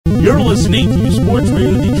You're listening to Sports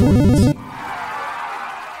Radio Detroit.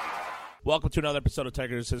 Welcome to another episode of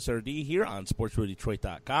Tigers SRD here on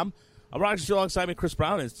SportsRadioDetroit.com. I'm Roger still alongside me, Chris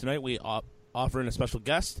Brown, and tonight we offering a special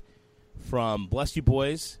guest from Bless You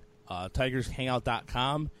Boys,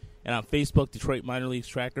 TigersHangout.com, and on Facebook, Detroit Minor Leagues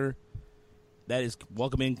Tracker. That is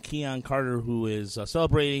welcoming Kenon Carter, who is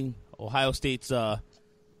celebrating Ohio State's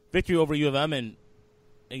victory over U of M. And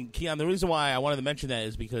Kenon, the reason why I wanted to mention that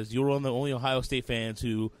is because you were one of the only Ohio State fans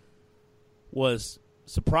who was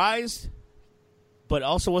surprised, but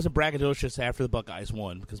also wasn't braggadocious after the Buckeyes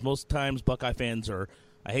won. Because most times Buckeye fans are,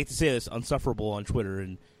 I hate to say this, insufferable on Twitter,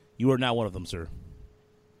 and you are not one of them, sir.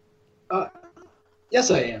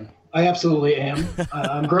 Yes, I am. I absolutely am.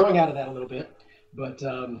 I'm growing out of that a little bit. But,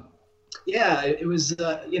 yeah, it was,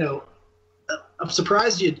 I'm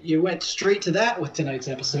surprised you went straight to that with tonight's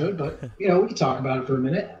episode, but, we can talk about it for a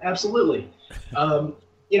minute. Absolutely.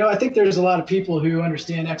 I think there's a lot of people who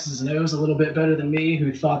understand X's and O's a little bit better than me,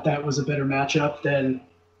 who thought that was a better matchup than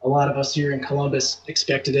a lot of us here in Columbus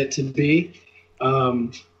expected it to be. A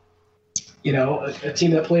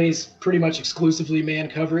team that plays pretty much exclusively man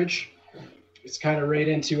coverage. It's kind of right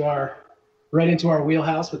into our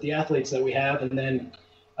wheelhouse with the athletes that we have, and then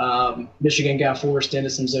Michigan got forced into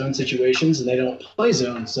some zone situations, and they don't play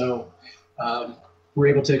zone. So we're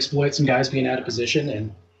able to exploit some guys being out of position,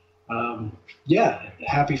 and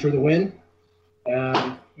happy for the win.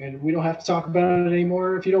 And we don't have to talk about it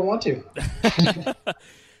anymore if you don't want to.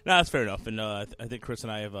 No, that's fair enough. And I think Chris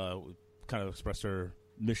and I have kind of expressed our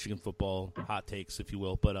Michigan football hot takes, if you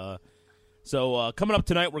will. But so coming up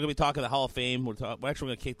tonight, we're going to be talking the Hall of Fame. We're actually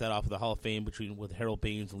going to kick that off with the Hall of Fame with Harold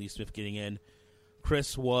Baines and Lee Smith getting in.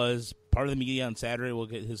 Chris was part of the media on Saturday. We'll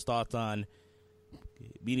get his thoughts on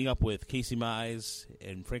meeting up with Casey Mize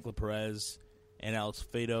and Franklin Perez and Alex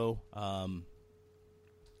Fado.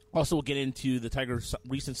 Also, we'll get into the Tigers'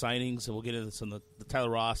 recent signings, and we'll get into some of the Tyler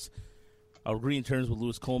Ross agreeing terms with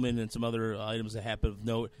Lewis Coleman and some other items that happen of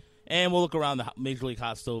note. And we'll look around the Major League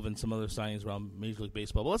hot stove and some other signings around Major League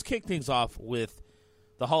Baseball. But let's kick things off with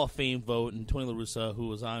the Hall of Fame vote and Tony La Russa, who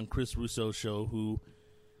was on Chris Russo's show, who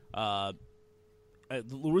La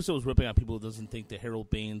Russa was ripping on people who doesn't think that Harold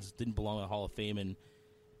Baines didn't belong in the Hall of Fame. And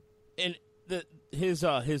his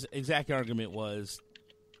exact argument was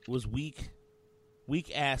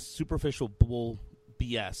weak-ass, superficial bull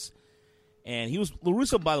BS. And La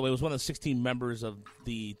Russa, by the way, was one of the 16 members of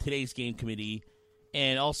the Today's Game Committee.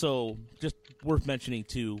 And also, just worth mentioning,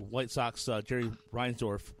 too, White Sox Jerry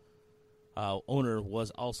Reinsdorf, owner,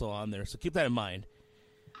 was also on there. So keep that in mind.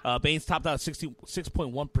 Baines topped out at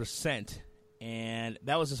 66.1%, and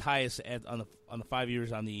that was his highest on the 5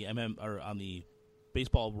 years on the on the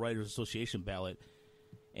Baseball Writers Association ballot.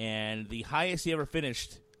 And the highest he ever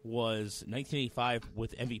finished was 1985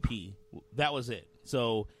 with MVP. That was it.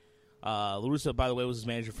 So La Russa, by the way, was his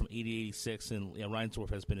manager from 80-86, and Reinsdorf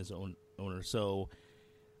has been his own owner. So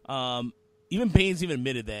even Baines even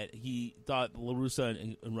admitted that he thought La Russa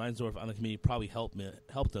and Reinsdorf on the committee probably helped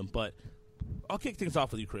him. But I'll kick things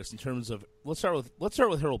off with you, Chris, in terms of let's start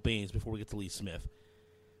with Harold Baines before we get to Lee Smith.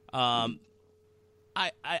 I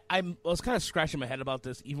was kind of scratching my head about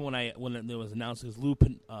this even when it was announced, because Lou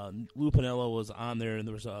Piniella was on there, and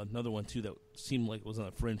there was another one too that seemed like it was on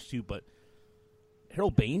the fringe too. But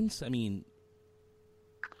Harold Baines, I mean,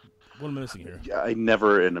 what am I missing here? Yeah, I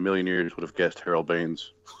never in a million years would have guessed Harold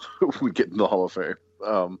Baines would get in the Hall of Fame.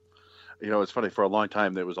 It's funny, for a long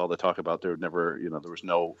time there was all the talk about there was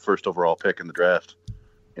no first overall pick in the draft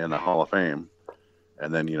in the Hall of Fame.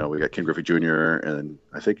 And then, we got Ken Griffey Jr., and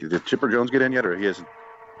I think, did Chipper Jones get in yet, or he hasn't?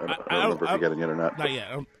 I don't remember if he got in yet or not. Not yet.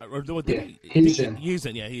 He's in. He's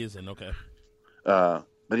in. Yeah, he is in. Okay. But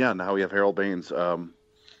yeah, now we have Harold Baines.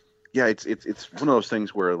 It's one of those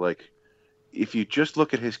things where, like, if you just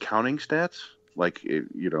look at his counting stats, like,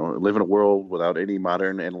 live in a world without any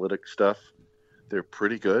modern analytic stuff, they're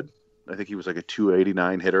pretty good. I think he was like a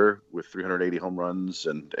 289 hitter with 380 home runs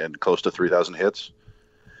and close to 3,000 hits.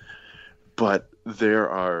 But there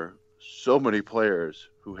are so many players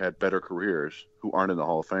who had better careers who aren't in the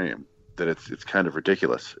Hall of Fame that it's kind of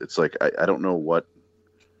ridiculous. It's like I don't know what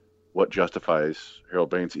justifies Harold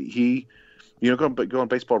Baines. He, go on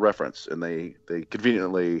Baseball Reference, and they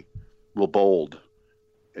conveniently will bold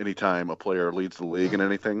anytime a player leads the league in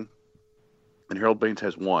anything. And Harold Baines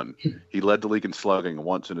has one. He led the league in slugging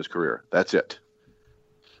once in his career. That's it.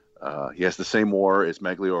 He has the same WAR as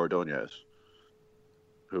Maglio Ordonez,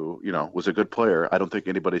 who, was a good player. I don't think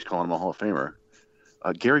anybody's calling him a Hall of Famer.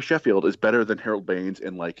 Gary Sheffield is better than Harold Baines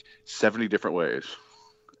in like 70 different ways,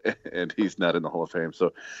 and he's not in the Hall of Fame.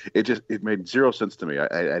 So it made zero sense to me.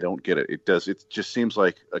 I don't get it. It just seems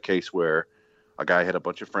like a case where a guy had a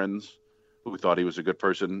bunch of friends who thought he was a good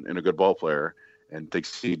person and a good ball player, and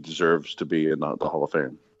thinks he deserves to be in the Hall of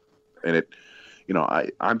Fame. And it,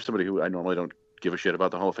 I'm somebody who I normally don't give a shit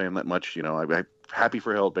about the Hall of Fame that much. I'm happy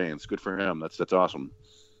for Harold Baines. Good for him. That's awesome.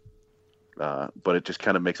 But it just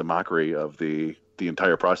kind of makes a mockery of the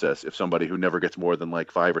entire process if somebody who never gets more than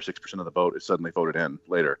like 5 or 6% of the vote is suddenly voted in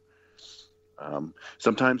later.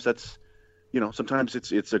 Sometimes that's, sometimes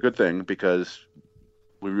it's a good thing because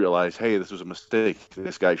we realize, hey, this was a mistake.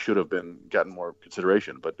 This guy should have gotten more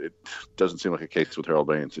consideration, but it doesn't seem like a case with Harold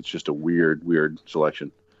Baines. It's just a weird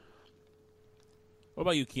selection. What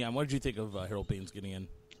about you, Keon? What did you think of Harold Baines getting in?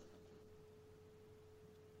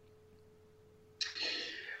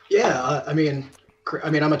 Yeah, I'm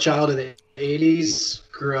a child of the '80s.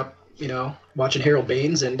 Grew up, watching Harold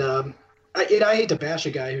Baines, and I hate to bash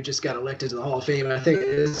a guy who just got elected to the Hall of Fame. I think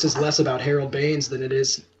it's just less about Harold Baines than it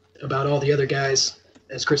is about all the other guys,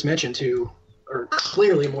 as Chris mentioned, who are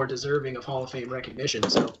clearly more deserving of Hall of Fame recognition.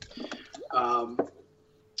 So,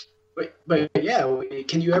 but yeah,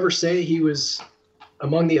 can you ever say he was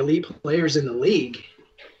among the elite players in the league?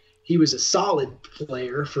 He was a solid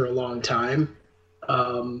player for a long time.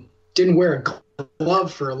 Didn't wear a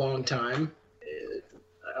glove for a long time,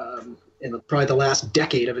 in probably the last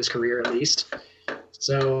decade of his career at least.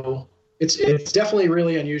 So it's definitely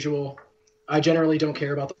really unusual. I generally don't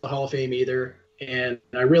care about the Hall of Fame either, and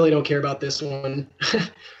I really don't care about this one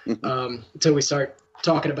until we start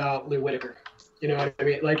talking about Lou Whitaker. You know what I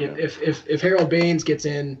mean? Like if Harold Baines gets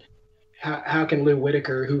in, how can Lou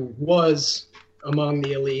Whitaker, who was among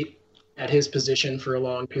the elite at his position for a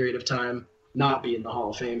long period of time, not be in the Hall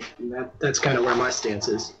of Fame? And that's kind of where my stance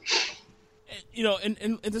is.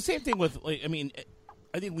 And the same thing with,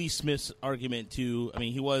 I think Lee Smith's argument too.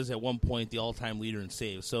 He was at one point the all-time leader in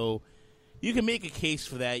saves, so you can make a case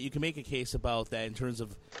for that. You can make a case about that in terms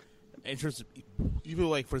of even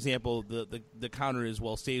like, for example, the counter is,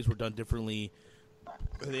 well, saves were done differently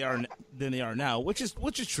than they are now, which is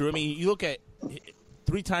true. You look at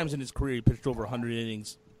 3 times in his career he pitched over 100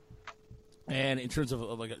 innings, and in terms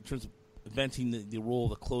of inventing the role of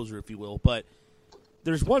the closer, if you will. But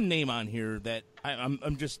there's one name on here that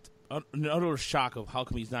I'm just in utter shock of how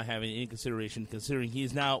come he's not having any consideration, considering he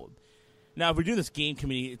is now if we do this game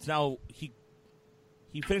committee, it's now he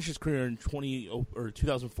finished his career in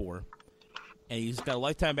 2004, and he's got a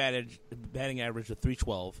lifetime batting average of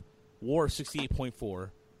 312, WAR 68.4,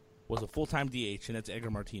 was a full-time DH, and that's Edgar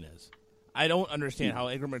Martinez. I don't understand how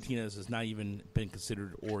Edgar Martinez has not even been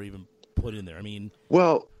considered or even put in there.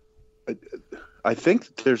 Well, I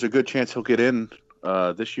think there's a good chance he'll get in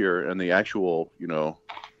this year in the actual,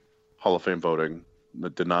 Hall of Fame voting,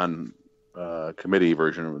 the non committee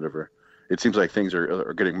version or whatever. It seems like things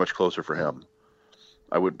are getting much closer for him.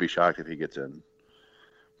 I wouldn't be shocked if he gets in.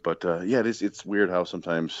 But it's weird how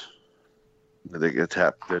sometimes they get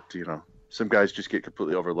tapped. That some guys just get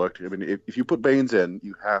completely overlooked. If you put Baines in,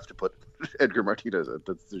 you have to put Edgar Martinez in.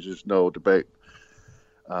 There's just no debate.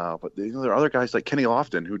 But there are other guys like Kenny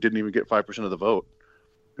Lofton who didn't even get 5% of the vote,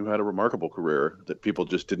 who had a remarkable career that people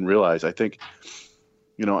just didn't realize. I think,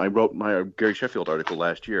 I wrote my Gary Sheffield article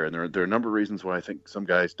last year, and there are a number of reasons why I think some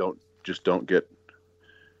guys don't get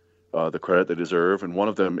the credit they deserve, and one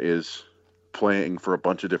of them is playing for a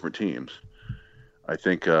bunch of different teams. I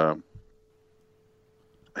think what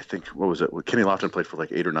was it? Kenny Lofton played for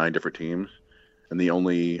like 8 or 9 different teams, and the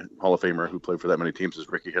only Hall of Famer who played for that many teams is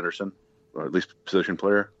Ricky Henderson, or at least position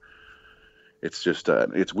player. It's just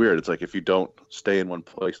it's weird. It's like if you don't stay in one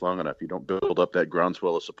place long enough, you don't build up that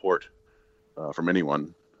groundswell of support from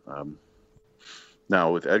anyone.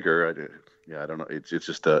 Now with Edgar, I don't know. It's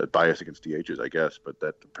just a bias against DHs, I guess, but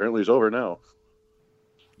that apparently is over now.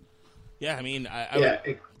 Yeah,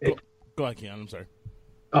 go ahead, Keon. I'm sorry.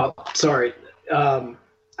 Oh, sorry.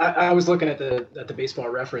 I was looking at the Baseball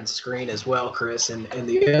Reference screen as well, Chris, and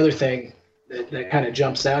the other thing that kind of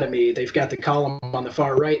jumps out at me, they've got the column on the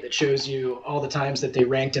far right that shows you all the times that they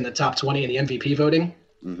ranked in the top 20 in the MVP voting.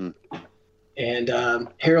 Mm-hmm. And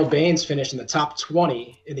Harold Baines finished in the top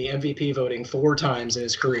 20 in the MVP voting 4 times in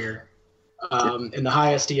his career. And the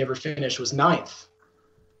highest he ever finished was 9th.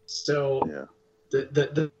 So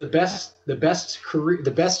the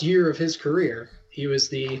best year of his career, he was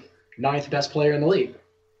the 9th best player in the league.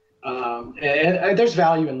 And there's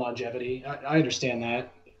value in longevity. I understand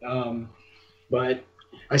that. But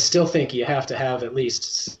I still think you have to have at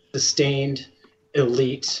least sustained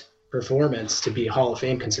elite performance to be Hall of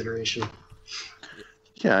Fame consideration.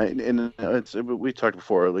 Yeah, and we talked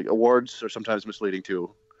before, like awards are sometimes misleading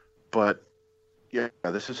too, but yeah,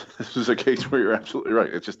 this is a case where you're absolutely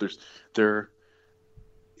right. It's just there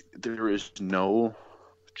is no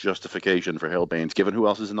justification for Harold Baines, given who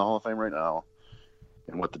else is in the Hall of Fame right now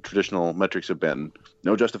and what the traditional metrics have been.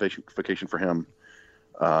 No justification for him,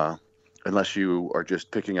 unless you are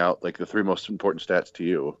just picking out like the three most important stats to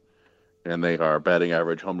you, and they are batting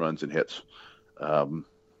average, home runs, and hits,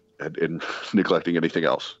 and neglecting anything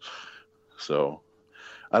else. So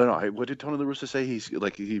I don't know. What did Tony La Russa say?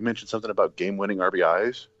 He mentioned something about game-winning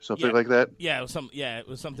RBIs, something like that. Yeah, it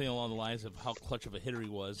was something along the lines of how clutch of a hitter he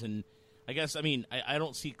was, and I guess I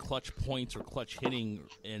don't see clutch points or clutch hitting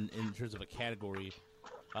in terms of a category.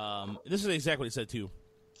 This is exactly what he said too.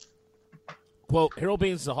 Quote: Harold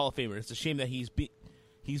Baines is a Hall of Famer. It's a shame that he's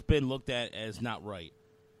been looked at as not right.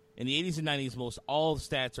 In the 80s and 90s, most all the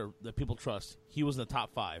stats are that people trust. He was in the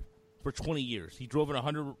top 5 for 20 years. He drove in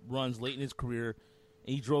 100 runs late in his career.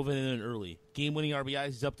 And he drove in early. Game-winning RBIs,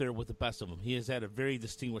 he's up there with the best of them. He has had a very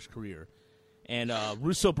distinguished career. And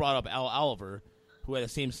Russo brought up Al Oliver, who had the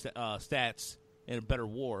same stats and a better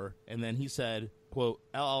WAR. And then he said, quote,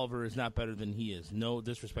 Al Oliver is not better than he is. No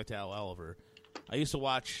disrespect to Al Oliver. I used to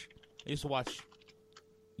watch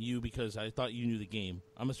you because I thought you knew the game.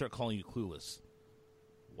 I'm going to start calling you clueless.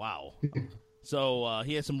 Wow. So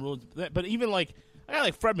he had some rules. But even like... I got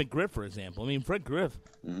like Fred McGriff, for example. I mean, Fred McGriff,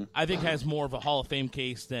 I think, has more of a Hall of Fame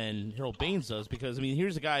case than Harold Baines does because, I mean,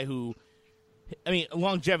 here's a guy who, I mean,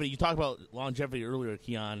 longevity. You talked about longevity earlier,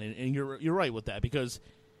 Keon, and you're right with that because,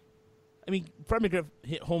 I mean, Fred McGriff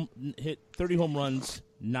hit 30 home runs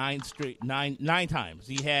nine times.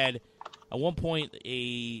 He had at one point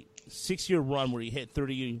a 6-year run where he hit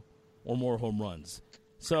 30 or more home runs.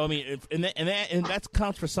 So I mean, and that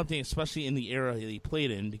counts for something, especially in the era that he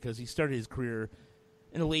played in, because he started his career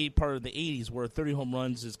in the late part of the 80s, where 30 home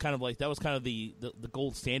runs is kind of like, that was kind of the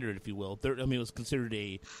gold standard, if you will. I mean, it was considered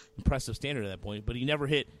a impressive standard at that point, but he never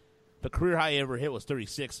hit, the career high he ever hit was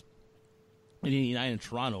 36 in 89 in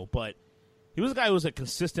Toronto, but he was a guy who was a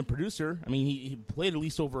consistent producer. I mean, he played at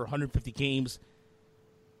least over 150 games,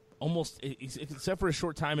 almost, except for a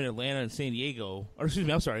short time in Atlanta and San Diego, or excuse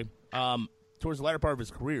me, I'm sorry, towards the latter part of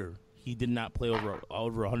his career, he did not play over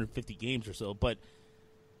 150 games or so, but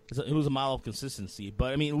it was a model of consistency.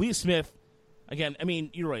 But, I mean, Lee Smith, again, I mean,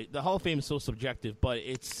 you're right. The Hall of Fame is so subjective, but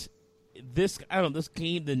it's this, I don't know, this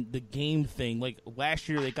game, the game thing. Like, last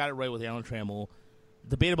year they got it right with Alan Trammell.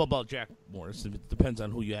 Debatable about Jack Morris. It depends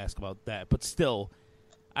on who you ask about that. But still,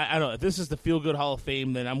 I don't know. If this is the feel-good Hall of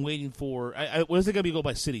Fame, then I'm waiting for what is it going to be go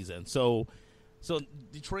by cities then? So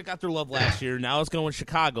Detroit got their love last year. Now it's going to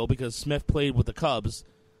Chicago because Smith played with the Cubs.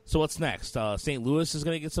 So what's next? St. Louis is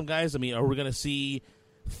going to get some guys. I mean, are we going to see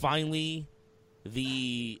finally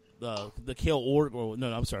the Cale Org? Or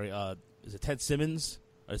no, I'm sorry. Is it Ted Simmons?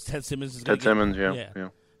 Is Ted Simmons? Ted Simmons, yeah.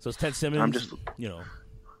 So it's Ted Simmons. I'm just,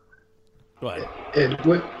 Go ahead. And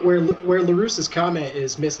where La Russa's comment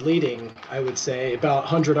is misleading, I would say, about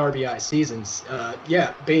 100 RBI seasons.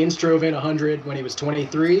 Baines drove in 100 when he was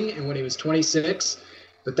 23 and when he was 26,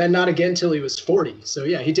 but then not again until he was 40. So,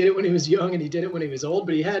 yeah, he did it when he was young and he did it when he was old,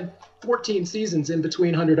 but he had 14 seasons in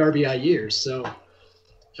between 100 RBI years. So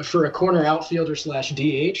for a corner outfielder /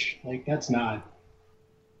 DH, like, that's not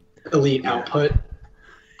elite output.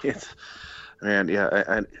 And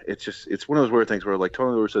it's one of those weird things where, like,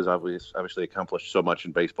 Tony La Russa has obviously accomplished so much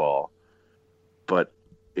in baseball, but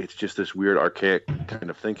it's just this weird archaic kind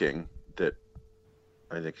of thinking that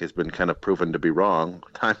I think has been kind of proven to be wrong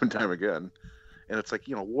time and time again. And it's like,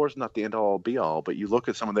 WAR's not the end all be all, but you look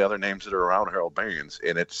at some of the other names that are around Harold Baines,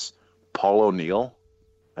 and it's Paul O'Neill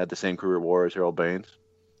had the same career WAR as Harold Baines.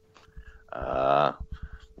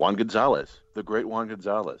 Juan Gonzalez, the great Juan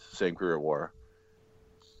Gonzalez, same career WAR.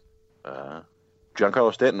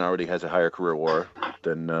 Giancarlo Stanton already has a higher career WAR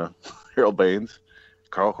than Harold Baines.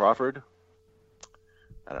 Carl Crawford.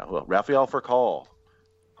 I don't know. Well, Rafael Furcal.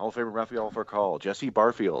 Hall of Famer Rafael Furcal. Jesse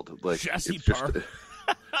Barfield. Jesse Barfield.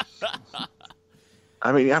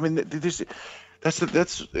 I mean,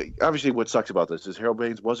 that's obviously what sucks about this is Harold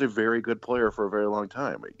Baines was a very good player for a very long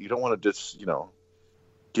time. You don't want to just,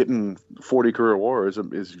 getting 40 career WAR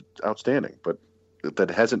is outstanding, but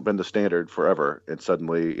that hasn't been the standard forever, and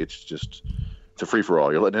suddenly it's a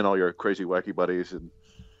free-for-all. You're letting in all your crazy, wacky buddies, and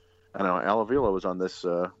I don't know, Al Avila was on this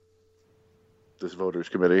voters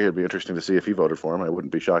committee. It'd be interesting to see if he voted for him. I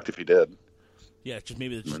wouldn't be shocked if he did. Yeah, just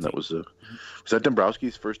maybe that was that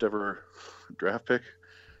Dombrowski's first ever draft pick?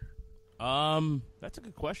 That's a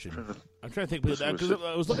good question. I'm trying to think because I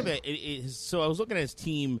was looking at I was looking at his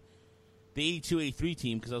team, the 82-83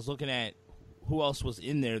 team, because I was looking at who else was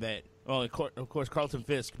in there that. Well, of course, Carlton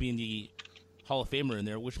Fisk being the Hall of Famer in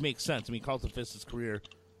there, which makes sense. I mean, Carlton Fisk's career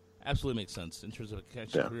absolutely makes sense in terms of a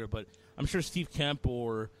catching career. But I'm sure Steve Kemp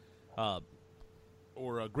or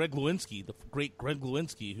or Greg Lewinsky, the great Greg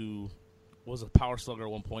Lewinsky, who was a power slugger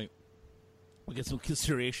at one point, will get some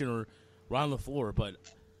consideration or around the floor. But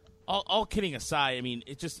all kidding aside, I mean,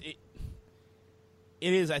 it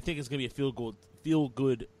is. I think it's going to be a feel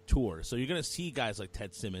good tour. So you're going to see guys like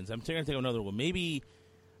Ted Simmons. I'm going to take another one. Maybe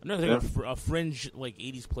another a fringe like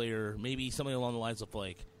 '80s player. Maybe something along the lines of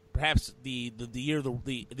like perhaps the year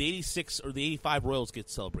the '86 or the '85 Royals get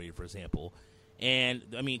celebrated, for example. And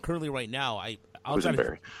I mean, currently right now, I'll try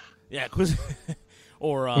to, yeah,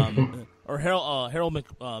 or Harold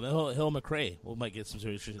McRae. We might get some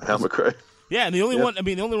serious. Harold McRae. Yeah, and the only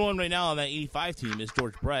one right now on that '85 team is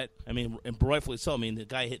George Brett. I mean, and rightfully so. I mean, the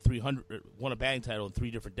guy hit 300, won a batting title in 3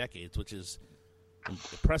 different decades, which is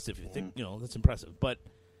impressive. If you think, that's impressive. But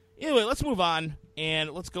anyway, let's move on and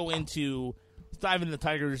let's dive into the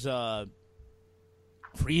Tigers'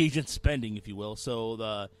 free agent spending, if you will. So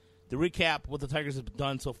the recap, what the Tigers have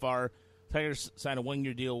done so far. Tigers signed a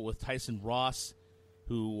 1-year deal with Tyson Ross,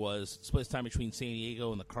 who was split his time between San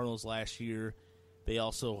Diego and the Cardinals last year. They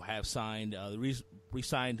also have signed,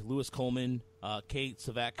 re-signed Lewis Coleman, Kate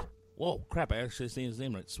Savek. Whoa, crap, I actually saying his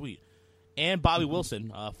name right. Sweet. And Bobby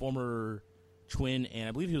Wilson, former Twin, and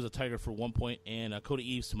I believe he was a Tiger for one point, and Cody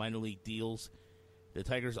Eves to minor league deals. The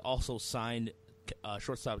Tigers also signed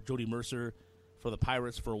shortstop Jody Mercer for the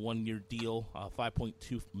Pirates for a 1-year deal,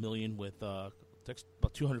 $5.2 million with about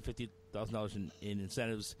 $250,000 in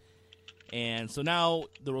incentives. And so now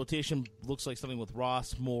the rotation looks like something with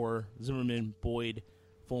Ross, Moore, Zimmerman, Boyd,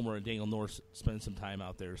 Fulmer, and Daniel Norris spending some time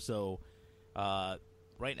out there. So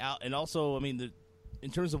right now, and also, I mean,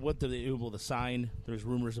 in terms of what they're able to sign, there's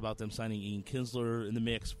rumors about them signing Ian Kinsler in the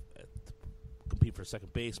mix to compete for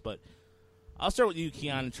second base. But I'll start with you,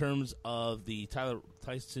 Keon, in terms of the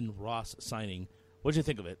Tyson Ross signing. What did you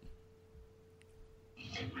think of it?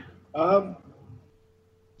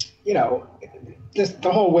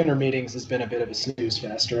 The whole winter meetings has been a bit of a snooze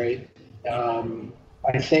fest, right?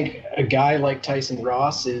 I think a guy like Tyson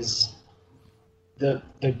Ross is the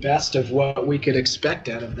best of what we could expect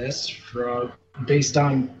out of this based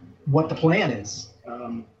on what the plan is.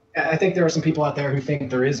 I think there are some people out there who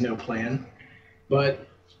think there is no plan, but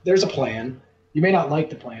there's a plan. You may not like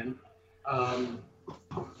the plan,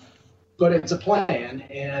 but it's a plan,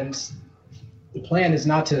 and the plan is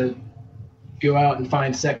not to go out and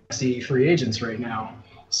find sexy free agents right now.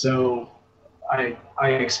 So I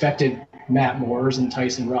expected Matt Moore's and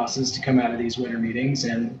Tyson Ross's to come out of these winter meetings,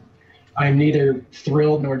 and I'm neither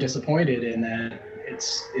thrilled nor disappointed in that.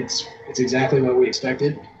 It's exactly what we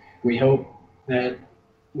expected. We hope that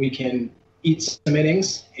we can eat some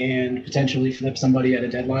innings and potentially flip somebody at a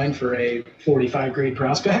deadline for a 45 grade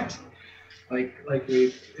prospect. That's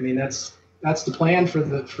the plan for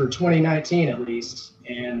 2019 at least.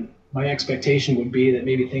 And my expectation would be that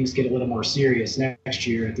maybe things get a little more serious next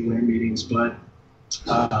year at the winter meetings, but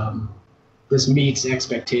this meets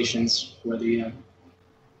expectations, whether you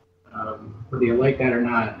like that or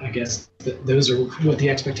not. I guess those are what the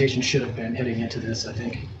expectations should have been heading into this, I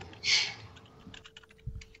think.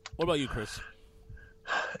 What about you, Chris?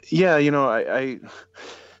 Yeah, I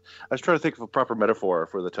was trying to think of a proper metaphor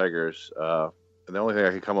for the Tigers, and the only thing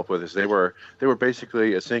I could come up with is they were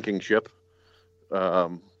basically a sinking ship.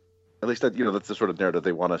 At least that's the sort of narrative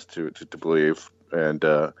they want us to believe, and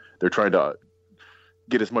they're trying to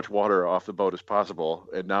get as much water off the boat as possible,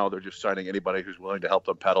 and now they're just signing anybody who's willing to help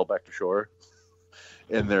them paddle back to shore.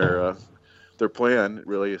 And their plan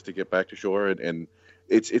really is to get back to shore, and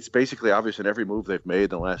it's basically obvious in every move they've made in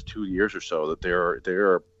the last 2 years or so that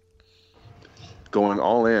they're going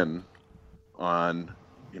all in on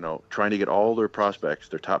trying to get all their prospects,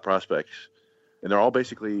 their top prospects, and they're all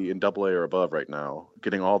basically in AA or above right now,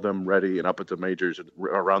 getting all of them ready and up at the majors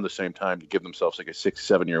around the same time to give themselves like a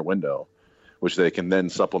 6-7 year window, which they can then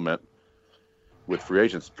supplement with free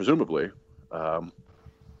agents, presumably. So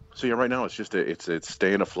yeah, right now it's just it's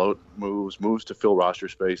staying afloat moves to fill roster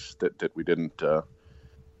space that we didn't,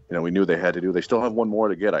 we knew they had to do. They still have one more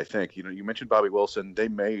to get, I think. You mentioned Bobby Wilson.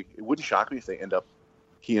 It wouldn't shock me if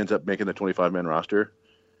he ends up making the 25-man roster,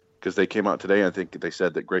 because they came out today and I think they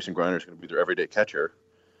said that Grayson Griner is going to be their everyday catcher,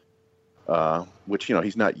 which,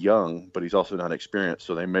 he's not young, but he's also not experienced,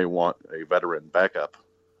 so they may want a veteran backup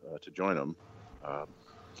to join them.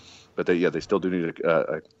 But they still do need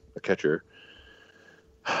a catcher.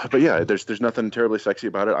 But yeah, there's nothing terribly sexy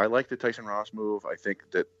about it. I like the Tyson Ross move. I think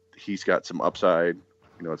that he's got some upside.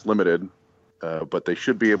 It's limited, but they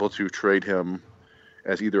should be able to trade him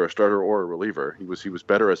as either a starter or a reliever. He was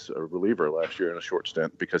better as a reliever last year in a short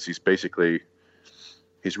stint, because he's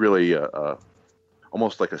really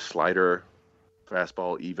almost like a slider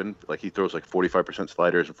fastball even. Like he throws like 45%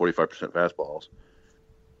 sliders and 45% fastballs.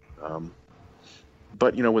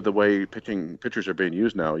 But with the way pitchers are being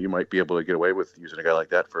used now, you might be able to get away with using a guy like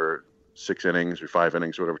that for 6 innings or 5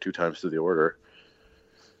 innings or whatever, 2 times through the order.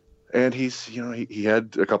 And he's, he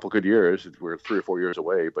had a couple good years. We're 3 or 4 years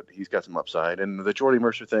away, but he's got some upside. And the Jordy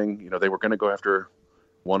Mercer thing, they were going to go after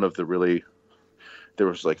one of the really, there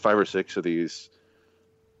was like 5 or 6 of these,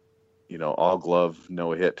 all glove,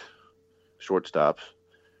 no hit shortstops.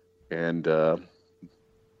 And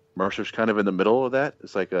Mercer's kind of in the middle of that.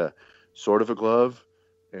 It's like a sort of a glove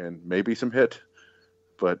and maybe some hit.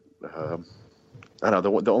 But I don't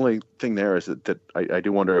know. The only thing there is that I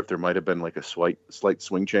do wonder if there might have been like a slight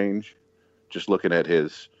swing change. Just looking at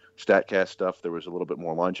his StatCast stuff, there was a little bit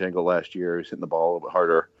more launch angle last year. He's hitting the ball a little bit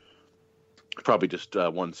harder. Probably just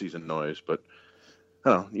one season noise, but I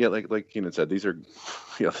don't know. Yeah, like Kenon said, these are,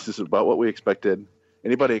 this is about what we expected.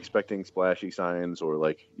 Anybody expecting splashy signs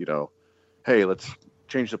or hey, let's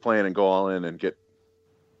change the plan and go all in and get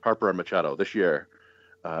Harper and Machado this year.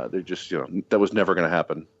 They're just, that was never going to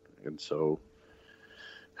happen. And so,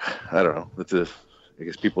 I don't know. I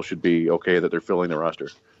guess people should be okay that they're filling the roster.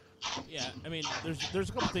 Yeah, I mean, there's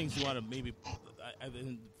a couple things you want to maybe.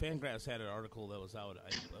 Fangraphs had an article that was out.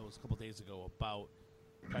 That was a couple days ago about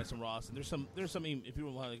Tyson Ross, and there's some. If you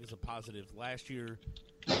want to think it's a positive. Last year,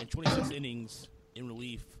 in 26 innings in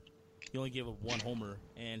relief, he only gave up 1 homer,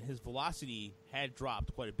 and his velocity had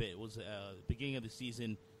dropped quite a bit. It was the beginning of the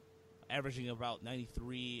season, averaging about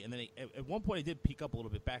 93, and then at one point it did peak up a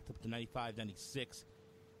little bit, back up to 95, 96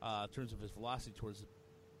 in terms of his velocity towards.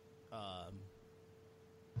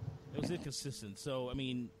 It was inconsistent. So, I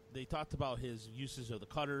mean, they talked about his usage of the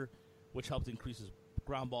cutter, which helped increase his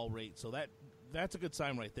ground ball rate. So that's a good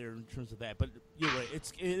sign right there in terms of that. But you're right,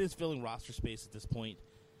 it is filling roster space at this point.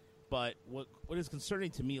 But what is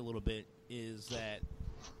concerning to me a little bit is that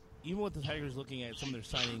even with the Tigers looking at some of their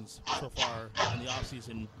signings so far in the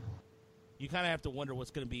offseason, you kind of have to wonder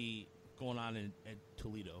what's going to be going on at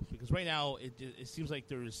Toledo. Because right now it seems like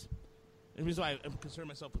there's – the reason why I'm concerned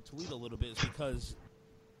myself with Toledo a little bit is because –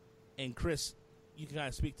 and Chris, you can kind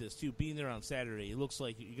of speak to this too. Being there on Saturday, it looks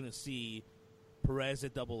like you're going to see Perez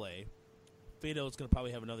at AA. Fado is going to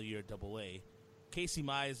probably have another year at AA. Casey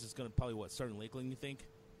Mize is going to probably start in Lakeland. You think?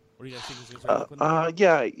 Or do you guys think he's going to start in Lakeland?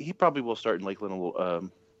 Yeah, he probably will start in Lakeland a little.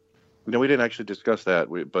 We didn't actually discuss that,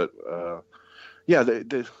 but yeah,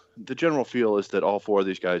 the general feel is that all 4 of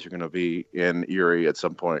these guys are going to be in Erie at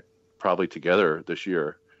some point, probably together this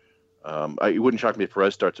year. It wouldn't shock me if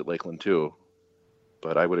Perez starts at Lakeland too.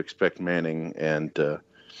 But I would expect Manning and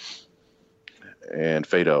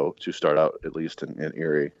Fado to start out at least in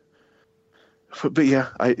Erie. But yeah,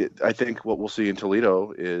 I think what we'll see in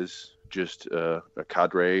Toledo is just a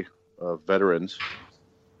cadre of veterans,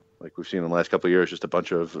 like we've seen in the last couple of years, just a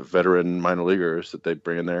bunch of veteran minor leaguers that they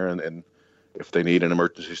bring in there, and if they need an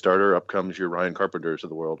emergency starter, up comes your Ryan Carpenters of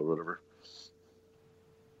the world or whatever.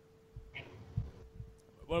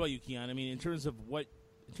 What about you, Keon? I mean, in terms of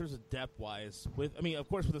depth-wise, of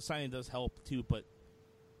course, with the signing does help too. But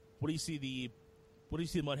what do you see the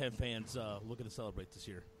Mudhead fans looking to celebrate this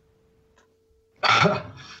year?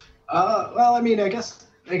 Well, I mean, I guess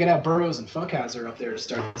they could have Burrows and Funkhauser up there to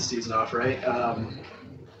start the season off, right?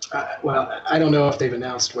 I don't know if they've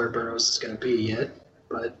announced where Burrows is going to be yet,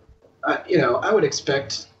 but I would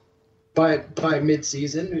expect by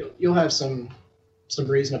mid-season you'll have some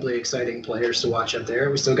reasonably exciting players to watch up there.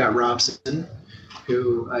 We still got Robson,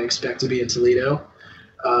 who I expect to be in Toledo.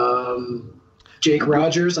 Jake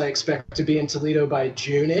Rogers, I expect to be in Toledo by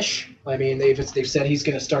June-ish. I mean, they've said he's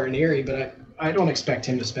going to start in Erie, but I don't expect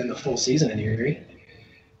him to spend the full season in Erie.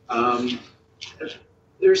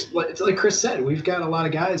 It's like Chris said, we've got a lot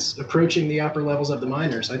of guys approaching the upper levels of the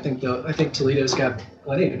minors. I think Toledo's got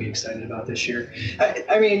plenty to be excited about this year.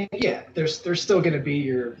 I mean, yeah, there's still going to be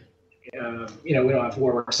your we don't have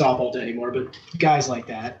Warwick Sawbolt anymore, but guys like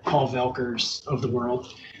that, Paul Velkers of the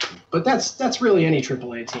world. But that's really any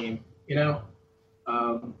AAA team,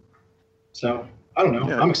 So I don't know.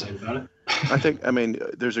 Yeah. I'm excited about it. I mean,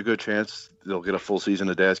 there's a good chance they'll get a full season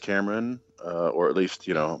of Daz Cameron, or at least,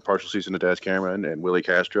 partial season of Daz Cameron and Willie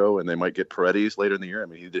Castro, and they might get Paredes later in the year. I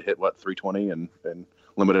mean, he did hit 320 and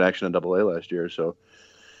limited action in AA last year, so.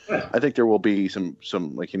 Yeah. I think there will be some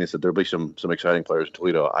like he said, there'll be some exciting players in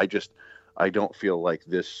Toledo. I don't feel like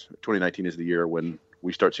this 2019 is the year when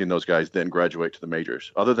we start seeing those guys then graduate to the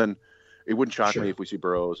majors. Other than, it wouldn't shock me if we see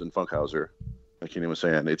Burrows and Funkhauser, like Kenon was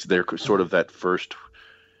saying. It's they're sort of that first.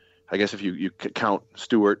 I guess if you count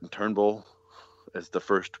Stewart and Turnbull as the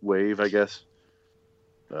first wave, I guess.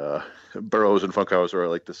 Burrows and Funkhauser are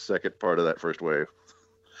like the second part of that first wave.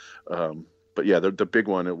 But yeah, the big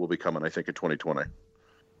one, it will be coming, I think, in 2020.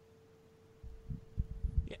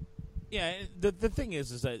 Yeah, the thing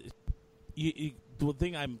is that the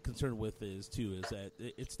thing I'm concerned with is that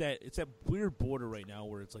it's that weird border right now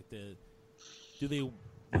where it's like do they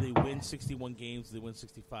win 61 games? Do they win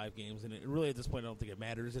 65 games? And really at this point I don't think it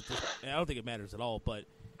matters. I don't think it matters at all. But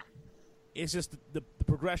it's just the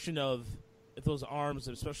progression of if those arms,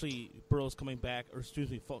 especially Burrow's coming back, or excuse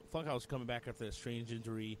me, Funkhouse coming back after a strange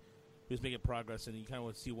injury, he was making progress, and you kind of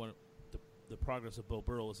want to see the progress of Bo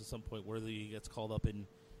Burrows at some point, whether he gets called up in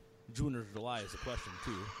June or July is a question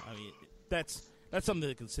too. I mean, that's something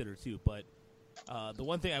to consider too. But the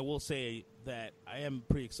one thing I will say that I am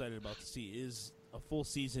pretty excited about to see is a full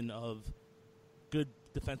season of good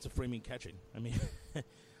defensive framing catching. I mean,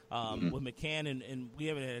 with McCann, and we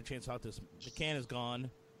haven't had a chance to talk this. McCann is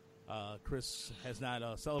gone. Chris has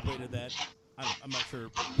not celebrated that. I'm not sure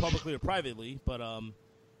publicly or privately, but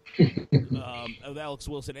Alex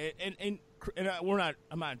Wilson and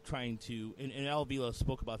I'm not trying to. And Al Vila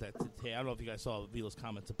spoke about that today. I don't know if you guys saw Vila's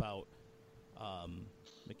comments about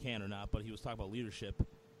McCann or not, but he was talking about leadership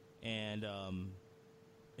and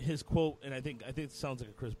his quote. And I think it sounds like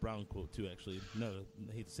a Chris Brown quote too. Actually, no,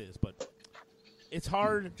 I hate to say this, but it's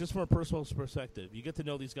hard just from a personal perspective. You get to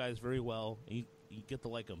know these guys very well, and you get to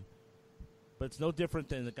like them. But it's no different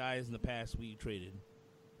than the guys in the past we traded.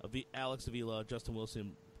 Alex Avila, Justin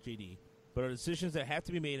Wilson, JD. But are decisions that have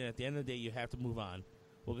to be made, and at the end of the day, you have to move on.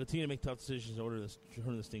 We'll continue to make tough decisions in order to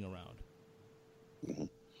turn this thing around.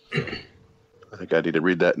 I think I need to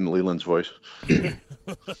read that in Leland's voice.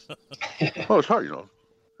 Oh, it's hard,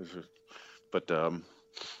 But,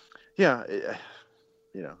 yeah,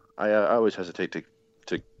 I always hesitate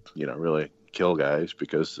to really kill guys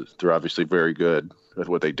because they're obviously very good at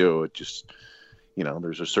what they do. It just,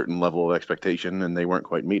 there's a certain level of expectation, and they weren't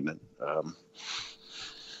quite meeting it.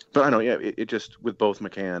 But I know, yeah, it just, with both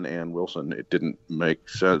McCann and Wilson, it didn't make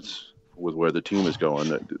sense with where the team is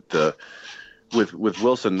going. With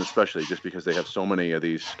Wilson, especially, just because they have so many of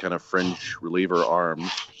these kind of fringe reliever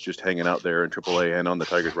arms just hanging out there in AAA and on the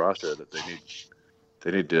Tigers roster that they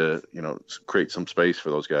need to, create some space for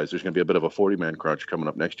those guys. There's going to be a bit of a 40-man crunch coming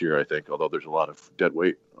up next year, I think, although there's a lot of dead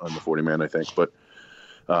weight on the 40-man, I think. But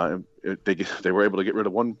they were able to get rid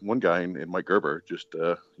of one guy in Mike Gerber, just,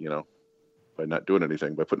 by not doing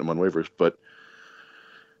anything, by putting him on waivers. But,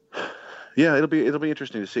 yeah, it'll be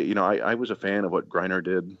interesting to see. I was a fan of what Griner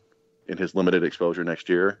did in his limited exposure next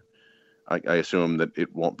year. I assume that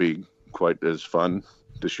it won't be quite as fun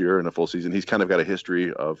this year in a full season. He's kind of got a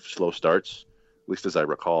history of slow starts, at least as I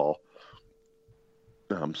recall.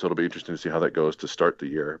 So it'll be interesting to see how that goes to start the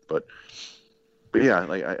year. But yeah,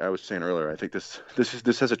 like I was saying earlier, I think this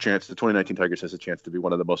has a chance. The 2019 Tigers has a chance to be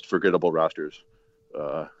one of the most forgettable rosters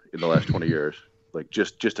in the last 20 years. Like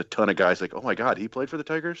just a ton of guys like, oh my God, he played for the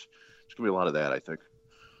Tigers. There's gonna be a lot of that, I think.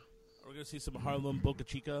 We're going to see some Harlem Boca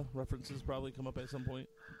Chica references probably come up at some point.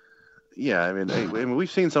 Yeah, I mean,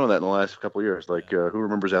 we've seen some of that in the last couple of years. Like, who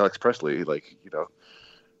remembers Alex Presley? Like,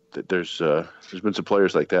 there's been some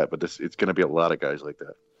players like that, but it's going to be a lot of guys like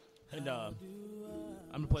that. And I'm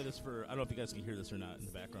going to play this for, I don't know if you guys can hear this or not in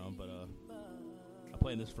the background, but I'm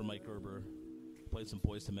playing this for Mike Gerber. Played some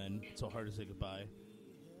Boys to Men. It's so hard to say goodbye.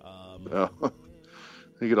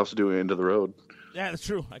 You could also do End of the Road. Yeah, that's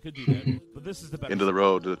true. I could do that. But this is the better. End of the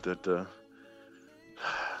Road. That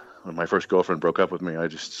when my first girlfriend broke up with me, I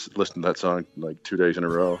just listened to that song like 2 days in a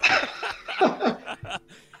row.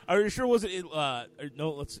 Are you sure? Was it?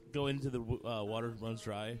 No. Let's go into the water runs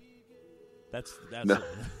dry. That's no.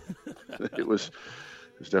 It was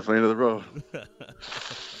definitely End of the Road.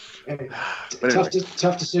 Hey, anyway.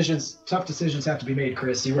 Tough decisions have to be made,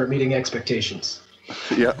 Chris. You weren't meeting expectations.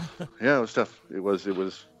 Yeah, it was tough. It was.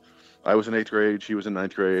 I was in 8th grade. She was in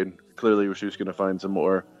 9th grade. Clearly, she was going to find some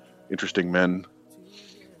more interesting men.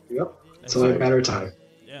 Yep. It's only a matter of time.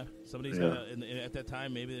 Yeah. Somebody's at that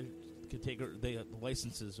time, maybe they could take the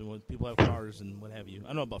licenses and when people have cars and what have you. I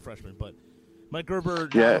don't know about freshmen, but Mike Gerber.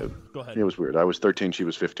 Yeah. Go ahead. It was weird. I was 13. She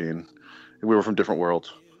was 15. And we were from different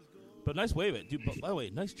worlds. But nice wave it. Dude, by the way,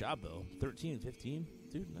 nice job, though. 13, 15.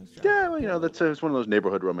 Dude, nice job. Yeah, well, that's it's one of those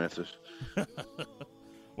neighborhood romances.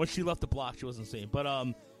 When she left the block, she wasn't saying. But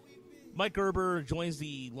Mike Gerber joins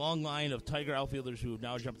the long line of Tiger outfielders who have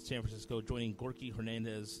now jumped to San Francisco, joining Gorky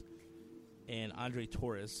Hernandez and Andre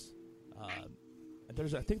Torres. I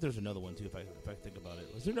think there's another one, too, if I think about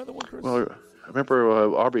it. Was there another one, Chris? Well, I remember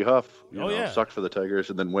Aubrey Huff yeah. sucked for the Tigers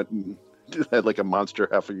and then went and had like a monster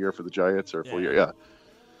half a year for the Giants or a full year. Yeah.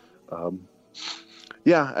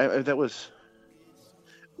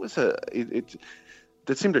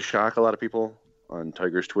 That seemed to shock a lot of people on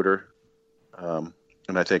Tigers Twitter. And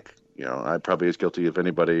I think, I'm probably as guilty as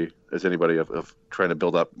anybody of trying to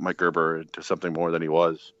build up Mike Gerber into something more than he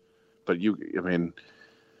was. but I mean,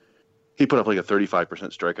 he put up like a 35%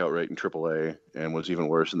 strikeout rate in AAA and was even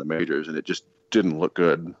worse in the majors, and it just didn't look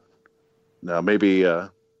good. Now maybe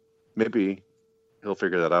he'll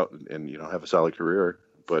figure that out and have a solid career,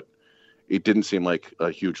 but it didn't seem like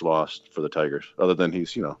a huge loss for the Tigers, other than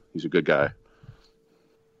he's a good guy.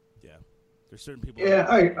 Yeah, there's certain people. Yeah,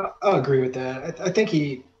 I'll agree with that. I think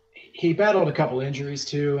he battled a couple injuries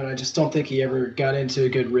too, and I just don't think he ever got into a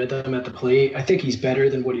good rhythm at the plate. I think he's better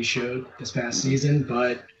than what he showed this past season,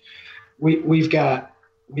 but we've got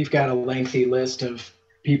a lengthy list of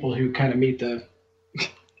people who kind of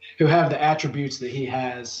who have the attributes that he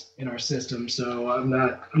has in our system. So I'm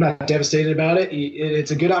not devastated about it.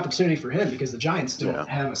 It's a good opportunity for him because the Giants don't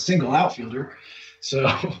have a single outfielder. So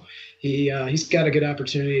he's got a good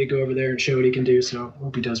opportunity to go over there and show what he can do. So I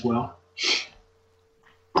hope he does well.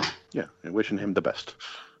 Yeah, and wishing him the best.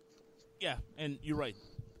 Yeah, and you're right.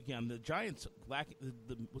 Again, the Giants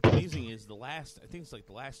what's amazing is I think it's like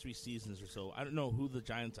the last 3 seasons or so. I don't know who the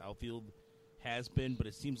Giants outfield has been, but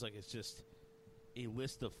it seems like it's just a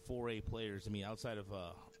list of 4A players. I mean, outside of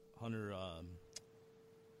Hunter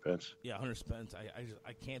Pence. Yeah, Hunter Spence.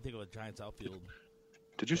 I can't think of a Giants outfield.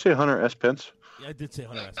 Did you say Hunter S. Pence? Yeah, I did say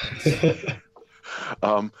Hunter S. Pence.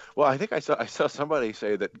 Well, I think I saw somebody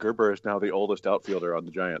say that Gerber is now the oldest outfielder on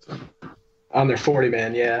the Giants. On their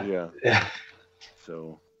 40-man, yeah. Yeah.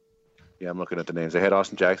 So, yeah, I'm looking at the names. They had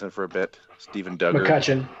Austin Jackson for a bit. Steven Duggar.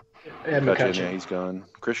 McCutcheon. Yeah, he's gone.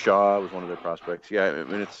 Chris Shaw was one of their prospects. Yeah, I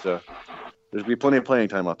mean, it's there's going to be plenty of playing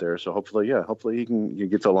time out there. So hopefully he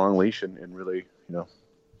gets a long leash and really,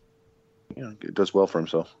 it does well for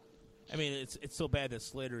himself. I mean, it's so bad that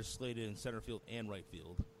Slater's slated in center field and right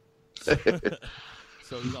field. So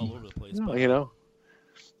he's all over the place. But,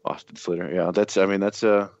 Austin Slater. Yeah, that's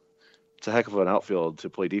a heck of an outfield to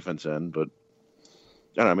play defense in. But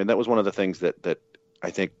I don't know. I mean, that was one of the things that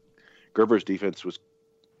I think Gerber's defense was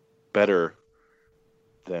better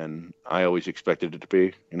than I always expected it to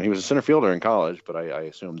be. He was a center fielder in college, but I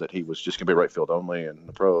assumed that he was just going to be right field only in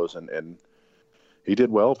the pros, and he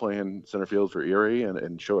did well playing center field for Erie and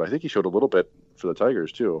I think he showed a little bit for the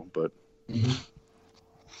Tigers too, but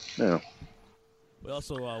yeah. We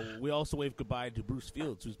also waved goodbye to Bruce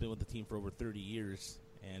Fields, who's been with the team for over 30 years,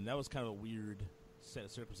 and that was kind of a weird set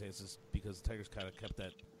of circumstances because the Tigers kind of kept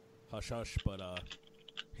that hush-hush, but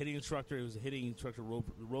hitting instructor, he was a hitting instructor,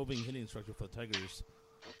 roving hitting instructor for the Tigers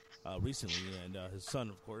recently, and his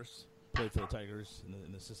son, of course, played for the Tigers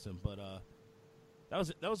in the system, but that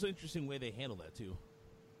was an interesting way they handled that too.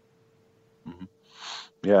 Mm-hmm.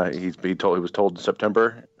 Yeah, he was told in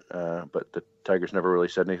September, but the Tigers never really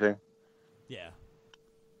said anything. Yeah,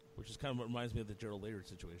 which is kind of what reminds me of the Gerald Laird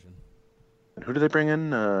situation. And who did they bring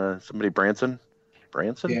in? Somebody Branson?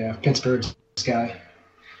 Yeah, Pittsburgh's guy.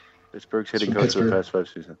 Pittsburgh's hitting coach for the past 5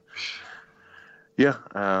 seasons. Yeah,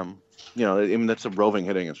 I mean that's a roving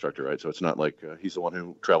hitting instructor, right? So it's not like he's the one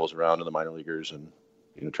who travels around in the minor leaguers and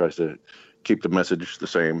tries to keep the message the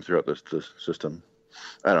same throughout the system.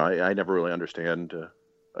 I don't know. I never really understand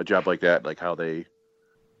a job like that, like how they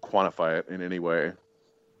quantify it in any way.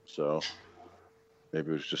 So maybe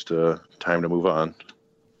it was just time to move on.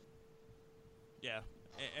 Yeah,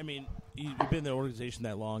 I mean, you've been in the organization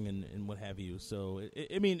that long and what have you. So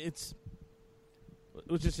it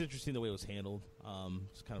was just interesting the way it was handled.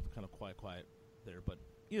 It's kind of quiet there, but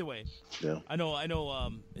either way, yeah. I know. I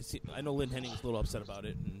know Lynn Henning was a little upset about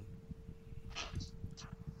it, and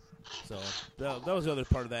so that was the other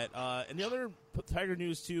part of that. And the other Tiger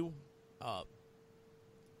news too.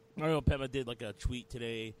 Mario Pema did like a tweet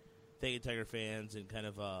today, thanking Tiger fans and kind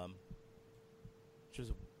of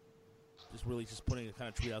just really just putting a kind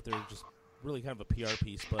of tweet out there, just really kind of a PR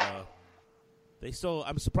piece. But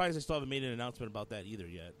I'm surprised they still haven't made an announcement about that either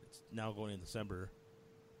yet. It's now going in December.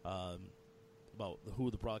 About who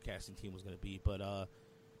the broadcasting team was going to be, but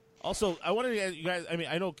also I wanted to get you guys. I mean,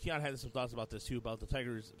 I know Keon had some thoughts about this too, about the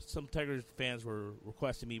Tigers. Some Tigers fans were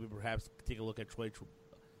requesting me perhaps take a look at Troy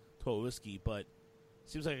Tulowitzki, but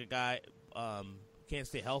seems like a guy can't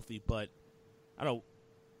stay healthy. But I don't know.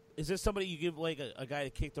 Is this somebody you give like a guy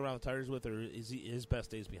that kicked around the Tigers with, or is his best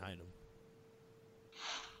days behind him?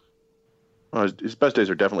 Well, his best days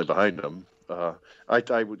are definitely behind him. I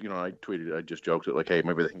tweeted, I just joked that like, hey,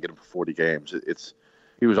 maybe they can get him for 40 games.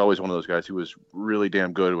 He was always one of those guys who was really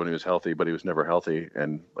damn good when he was healthy, but he was never healthy,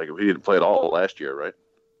 and like he didn't play at all last year, right?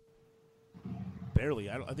 Barely.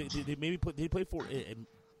 I think did he play for?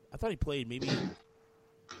 I thought he played maybe.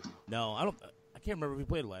 No, I don't. I can't remember if he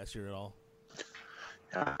played last year at all.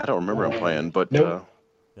 I don't remember him playing, but no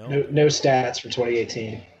stats for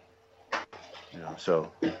 2018.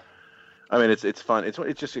 So. I mean, it's fun. It's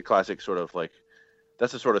just a classic sort of like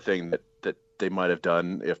that's the sort of thing that they might have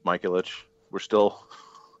done if Michaelich were still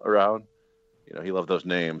around. He loved those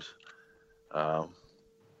names, and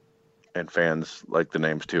fans like the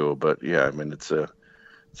names too. But yeah, I mean, it's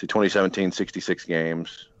 2017, 66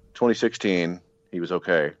 games. 2016, he was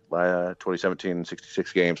okay. 2017,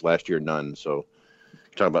 66 games. Last year, none. So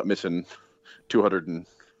you're talking about missing 200 and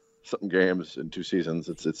something games in 2 seasons.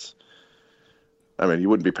 It's. I mean, you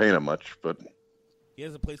wouldn't be paying him much, but he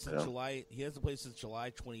hasn't played since July. He hasn't played since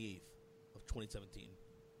July 28th of 2017.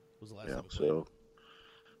 Was the last time he played. So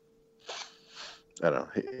I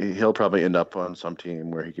don't know. He'll probably end up on some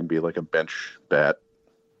team where he can be like a bench bat,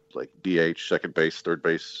 like DH, second base, third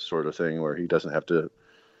base sort of thing, where he doesn't have to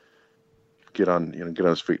get on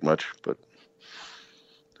his feet much. But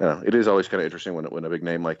it is always kind of interesting when a big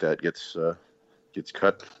name like that gets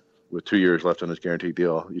cut with 2 years left on his guaranteed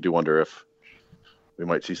deal. You do wonder if we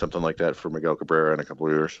might see something like that for Miguel Cabrera in a couple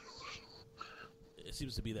of years. It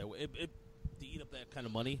seems to be that way. To eat up that kind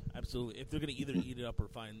of money, absolutely. If they're going to either eat it up or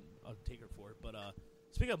find a taker for it. But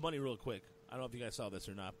speaking of money, real quick, I don't know if you guys saw this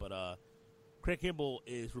or not, but Craig Kimball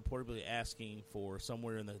is reportedly asking for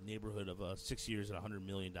somewhere in the neighborhood of 6 years and $100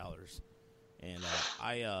 million. And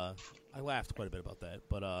I laughed quite a bit about that.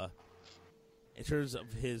 But in terms of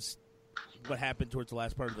what happened towards the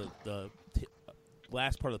last part of the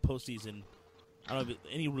postseason, I don't know if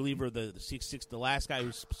any reliever, the last guy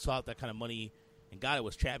who sought that kind of money and got it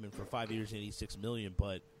was Chapman for 5 years and $86 million.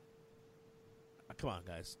 But come on,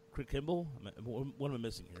 guys, Craig Kimball, what am I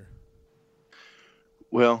missing here?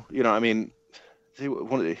 Well, I mean,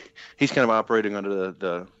 he's kind of operating under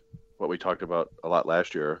the what we talked about a lot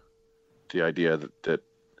last year, the idea that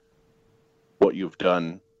what you've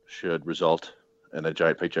done should result in a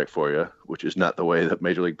giant paycheck for you, which is not the way that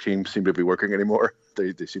major league teams seem to be working anymore.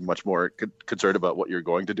 They seem much more concerned about what you're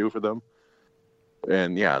going to do for them.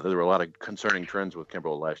 And yeah, there were a lot of concerning trends with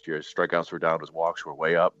Kimbrel last year. His strikeouts were down, his walks were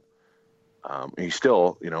way up. He's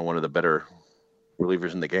still, one of the better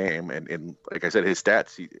relievers in the game. And like I said, his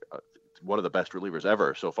stats, he's one of the best relievers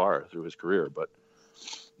ever so far through his career. But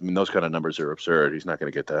I mean, those kind of numbers are absurd. He's not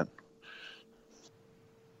going to get that.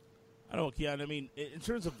 I don't know, Keon. I mean, in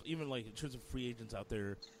terms of free agents out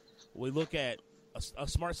there, we look at a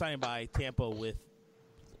smart signing by Tampa with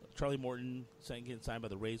Charlie Morton getting signed by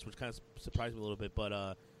the Rays, which kind of surprised me a little bit.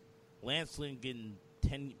 But Lance Lynn getting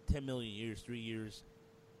 $10 million a year, 3 years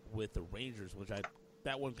with the Rangers, which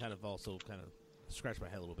that one kind of also kind of scratched my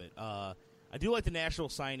head a little bit. I do like the national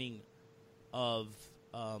signing of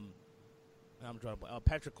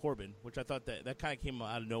Patrick Corbin, which I thought that kind of came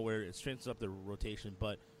out of nowhere. It strengthens up the rotation.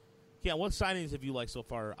 But yeah, what signings have you liked so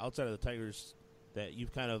far outside of the Tigers that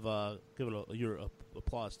you've kind of given your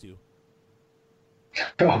applause to?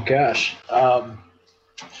 Oh gosh, I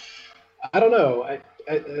don't know.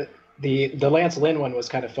 The Lance Lynn one was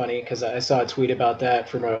kind of funny because I saw a tweet about that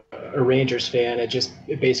from a Rangers fan.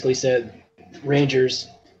 It basically said Rangers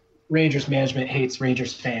management hates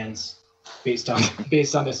Rangers fans based on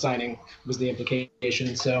this signing was the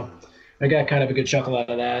implication. So I got kind of a good chuckle out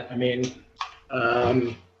of that. I mean,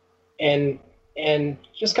 and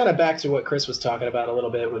just kind of back to what Chris was talking about a little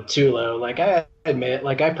bit with Tulo. Like I admit,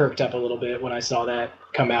 I perked up a little bit when I saw that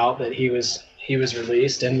come out that he was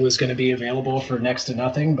released and was going to be available for next to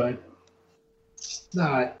nothing, but it's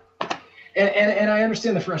not. And I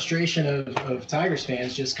understand the frustration of Tigers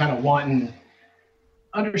fans just kind of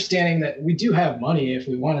understanding that we do have money. If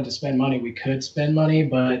we wanted to spend money, we could spend money,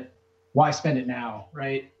 but why spend it now,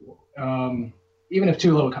 right? Even if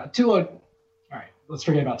Tulo, all right, let's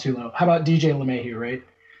forget about Tulo. How about DJ LeMahieu, right?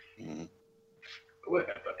 Mm-hmm.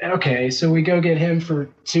 Okay, so we go get him for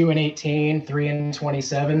 2-18,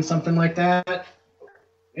 3-27, something like that,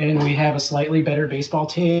 and we have a slightly better baseball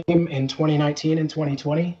team in 2019 and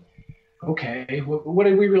 2020. Okay, what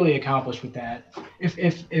did we really accomplish with that?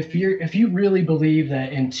 If you really believe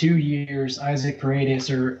that in 2 years Isaac Paredes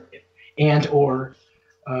or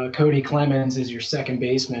Cody Clemens is your second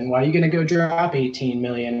baseman, why are you going to go drop $18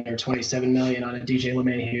 million or $27 million on a DJ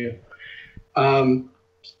LeMahieu?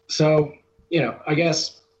 So I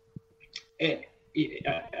guess I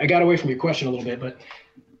got away from your question a little bit, but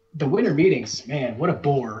the winter meetings, man, what a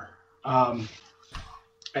bore. I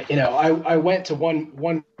went to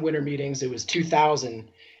one winter meetings. It was 2000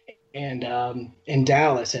 and in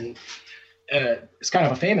Dallas, and it's kind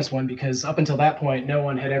of a famous one because up until that point, no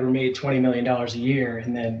one had ever made $20 million a year.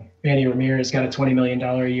 And then Manny Ramirez got a $20 million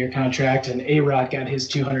a year contract, and A-Rod got his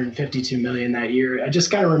 $252 million that year. I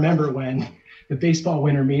just got to remember when the baseball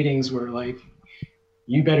winter meetings were like,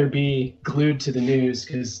 you better be glued to the news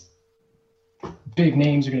because big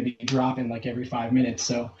names are going to be dropping like every 5 minutes.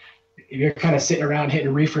 So if you're kind of sitting around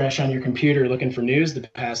hitting refresh on your computer looking for news the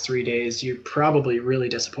past 3 days, you're probably really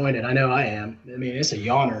disappointed. I know I am. I mean, it's a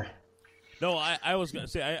yawner. No, I was gonna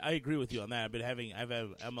say I agree with you on that. I've had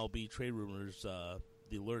MLB trade rumors, the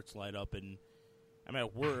alerts light up, and I'm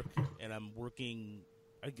at work and I'm working.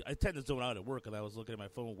 I tend to zone out at work, and I was looking at my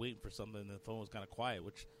phone waiting for something, and the phone was kind of quiet,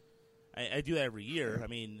 which I do that every year. I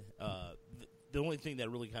mean, the only thing that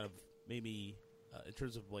really kind of made me, in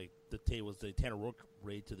terms of like the day, was the Tanner Rourke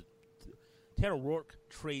trade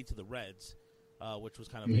to the Reds, which was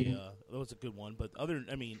kind of that was a good one. But other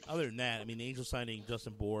than that, the Angels signing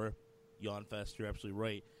Justin Bour, Yawnfest, you're absolutely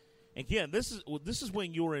right. And again, this is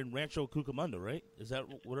when you were in Rancho Cucamonga, right? Is that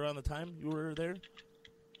what around the time you were there?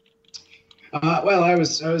 Well, I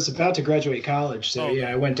was about to graduate college, so yeah,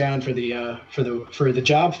 I went down for the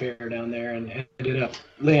job fair down there, and ended up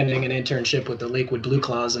landing an internship with the Lakewood Blue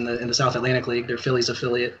Claws in the South Atlantic League, their Phillies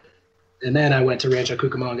affiliate, and then I went to Rancho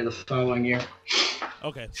Cucamonga the following year.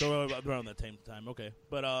 Okay, so around that same time. Okay,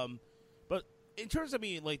 but in terms of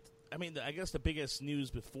I guess the biggest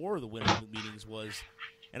news before the winter meetings was,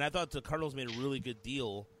 and I thought the Cardinals made a really good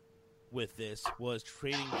deal with this, was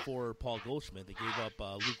trading for Paul Goldschmidt. They gave up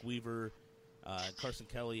Luke Weaver, Carson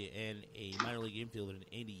Kelly, and a minor league infielder, and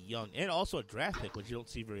Andy Young, and also a draft pick, which you don't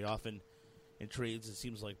see very often in trades, it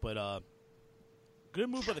seems like. But good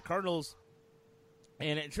move by the Cardinals.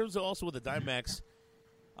 And in terms of also with the Diamondbacks,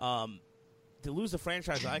 to lose a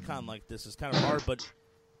franchise icon like this is kind of hard. But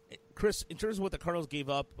Chris, in terms of what the Cardinals gave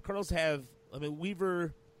up, the Cardinals have,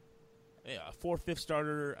 Weaver, a 4/5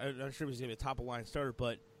 starter. I'm not sure if he's going to be a top-of-line starter,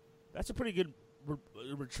 but that's a pretty good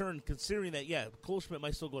return, considering that, Goldschmidt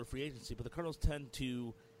might still go to free agency, but the Cardinals tend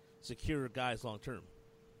to secure guys long term.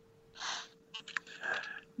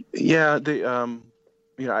 Yeah,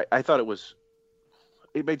 I thought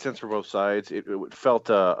it made sense for both sides. It felt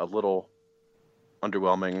a little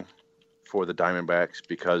underwhelming for the Diamondbacks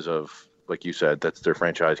because of, like you said, that's their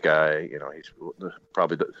franchise guy. He's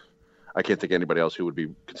probably I can't think of anybody else who would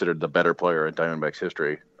be considered the better player in Diamondbacks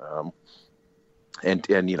history. And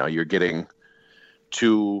you're getting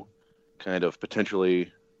two kind of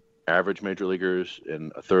potentially average major leaguers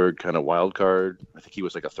and a third kind of wild card. I think he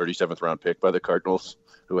was like a 37th round pick by the Cardinals,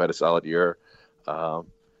 who had a solid year. And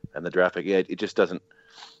the draft pick, it just doesn't.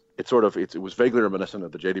 It was vaguely reminiscent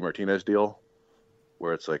of the JD Martinez deal,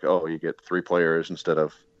 where it's like, oh, you get three players instead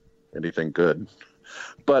of anything good.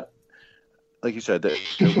 But like you said,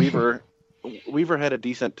 Weaver had a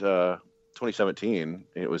decent 2017.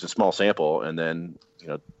 It was a small sample, and then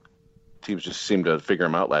teams just seemed to figure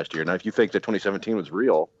him out last year. Now, if you think that 2017 was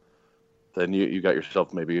real, then you got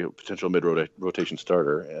yourself maybe a potential mid-rotation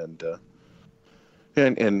starter.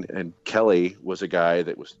 And Kelly was a guy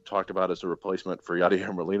that was talked about as a replacement for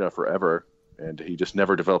Yadier Molina forever, and he just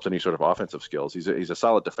never developed any sort of offensive skills. He's a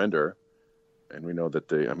solid defender, and we know that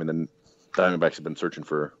the Diamondbacks have been searching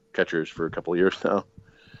for catchers for a couple of years now.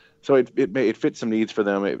 So it fit some needs for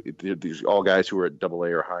them. These all guys who were at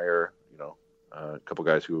AA or higher, a couple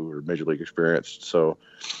guys who were major league experienced. So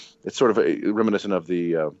it's sort of reminiscent of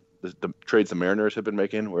the trades the Mariners have been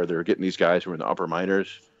making, where they're getting these guys who are in the upper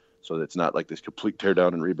minors. So it's not like this complete tear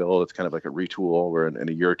down and rebuild. It's kind of like a retool where in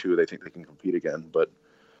a year or two they think they can compete again. But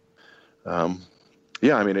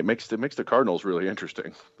it makes the Cardinals really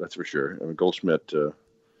interesting. That's for sure. Goldschmidt,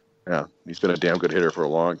 he's been a damn good hitter for a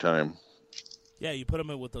long time. Yeah, you put him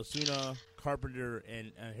in with Osuna, Carpenter,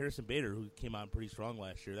 and Harrison Bader, who came out pretty strong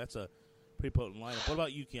last year. That's a pretty potent lineup. What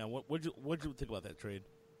about you, Keon? What'd you think about that trade?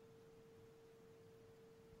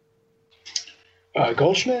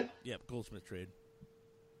 Goldschmidt? Yeah, Goldschmidt trade.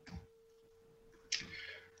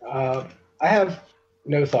 I have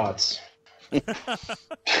no thoughts.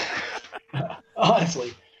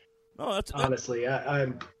 Honestly. No, that's honestly. I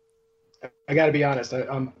got to be honest.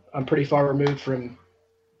 I'm pretty far removed from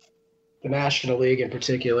the National League in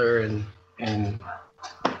particular, and I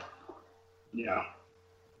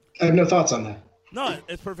have no thoughts on that. No,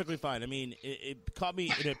 it's perfectly fine. It caught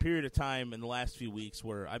me in a period of time in the last few weeks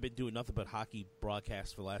where I've been doing nothing but hockey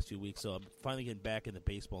broadcasts for the last few weeks, so I'm finally getting back into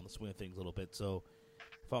baseball and the swing of things a little bit. So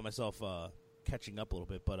I found myself catching up a little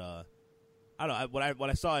bit, but I don't know. What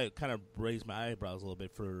I saw, it kind of raised my eyebrows a little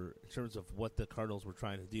bit in terms of what the Cardinals were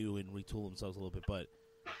trying to do and retool themselves a little bit. But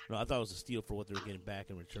I thought it was a steal for what they were getting back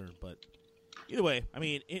in return. But either way,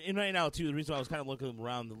 and right now too, the reason why I was kind of looking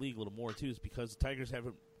around the league a little more too is because the Tigers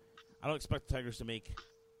haven't. I don't expect the Tigers to make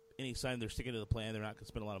any sign they're sticking to the plan. They're not going to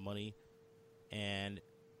spend a lot of money. And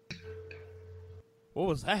what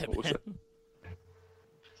was that, man?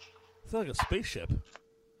 It's like a spaceship.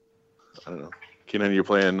 I don't know. Kenan, you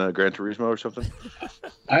playing Gran Turismo or something?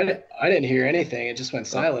 I didn't hear anything. It just went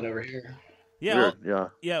silent over here. Yeah,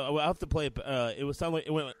 Weird. Yeah. I'll have to play it. It was sound like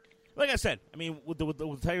it went. Like I said, I mean, with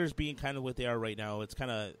the Tigers being kind of what they are right now, it's kind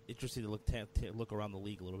of interesting to look around the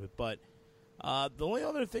league a little bit. But the only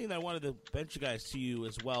other thing that I wanted to mention, guys, to you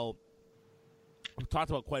as well, we've talked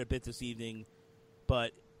about quite a bit this evening,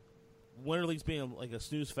 but Winter League's being like a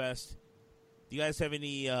snooze fest. Do you guys have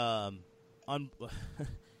any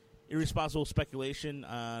irresponsible speculation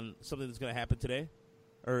on something that's going to happen today,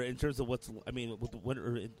 or in terms of with the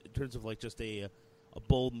winter, or in terms of like just a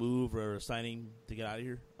bold move or a signing to get out of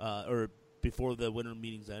here, or before the winter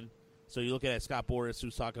meetings end? So you're looking at Scott Boras,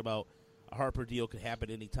 who's talking about a Harper deal could happen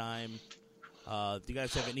any time. Do you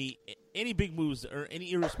guys have any big moves or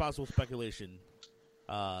any irresponsible speculation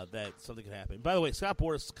that something could happen? By the way, Scott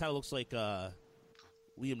Boras kind of looks like Liam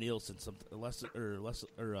Neeson,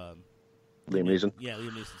 Liam Neeson. Yeah,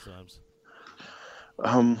 Liam Neeson sometimes.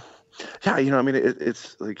 Yeah, I mean,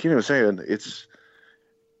 it's like Kenon was saying,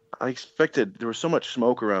 I expected there was so much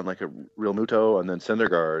smoke around like a Real Muto and then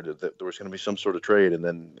Syndergaard that there was going to be some sort of trade, and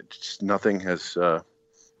then nothing has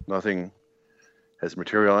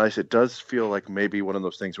materialized. It does feel like maybe one of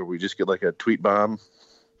those things where we just get like a tweet bomb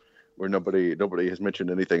where nobody has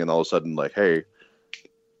mentioned anything, and all of a sudden, like, hey,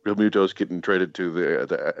 Real Muto's getting traded to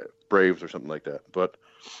the Braves or something like that. But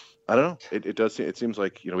I don't know. It seems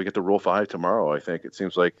like we get the Rule 5 tomorrow. I think it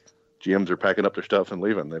seems like GMs are packing up their stuff and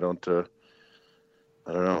leaving. They don't.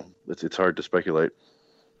 I don't know. It's hard to speculate.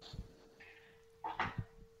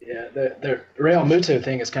 Yeah, the Real Muto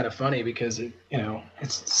thing is kind of funny because it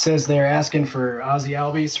says they're asking for Ozzie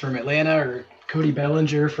Albies from Atlanta or Cody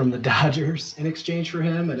Bellinger from the Dodgers in exchange for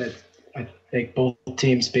him, and I think both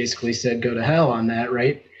teams basically said go to hell on that,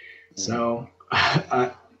 right? So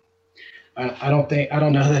I don't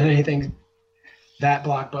know that anything that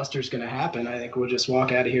blockbuster is going to happen. I think we'll just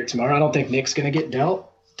walk out of here tomorrow. I don't think Nick's going to get dealt.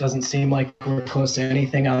 Doesn't seem like we're close to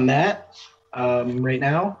anything on that right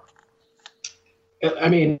now. I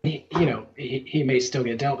mean, he may still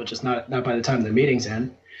get dealt, but just not by the time the meetings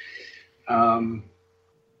end.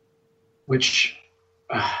 Which,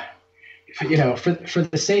 for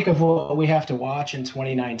the sake of what we have to watch in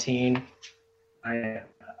 2019, I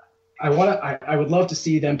would love to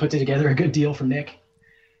see them put together a good deal for Nick.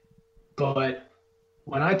 But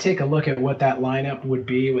when I take a look at what that lineup would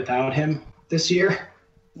be without him this year,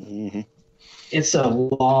 it's a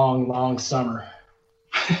long, long summer.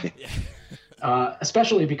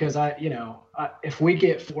 Especially because if we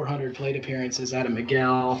get 400 plate appearances out of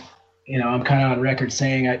Miguel, I'm kind of on record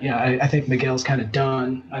saying, I think Miguel's kind of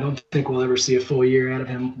done. I don't think we'll ever see a full year out of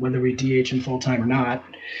him, whether we DH him full time or not.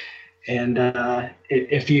 And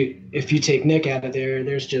if you take Nick out of there,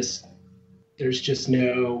 there's just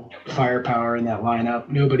no firepower in that lineup.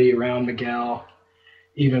 Nobody around Miguel,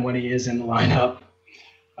 even when he is in the lineup.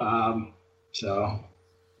 So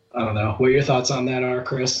I don't know what your thoughts on that are,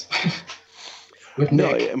 Chris. With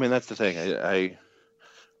Nick. No, I mean, that's the thing.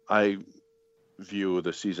 I view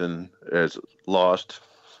the season as lost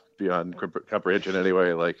beyond comprehension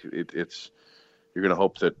anyway. Like it's you're going to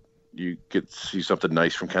hope that you get see something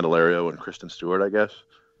nice from Candelario and Kristen Stewart, I guess.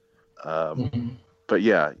 But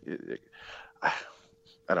yeah,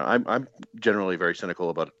 I don't. I'm generally very cynical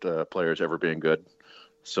about players ever being good.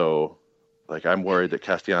 So, like, I'm worried that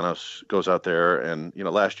Castellanos goes out there and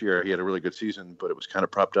last year he had a really good season, but it was kind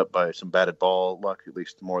of propped up by some batted ball luck, at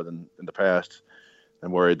least more than in the past.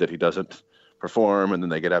 I'm worried that he doesn't perform, and then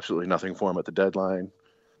they get absolutely nothing for him at the deadline.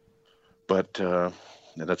 But and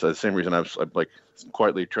that's the same reason I'm like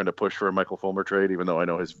quietly trying to push for a Michael Fulmer trade, even though I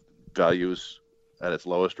know his value's at its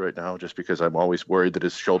lowest right now, just because I'm always worried that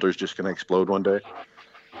his shoulder's just going to explode one day.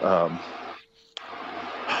 But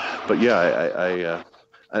yeah,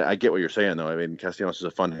 I get what you're saying, though. I mean, Castellanos is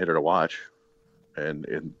a fun hitter to watch,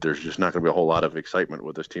 and there's just not going to be a whole lot of excitement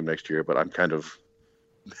with this team next year. But I'm kind of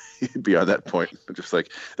beyond that point. Just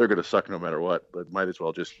like they're going to suck no matter what, but might as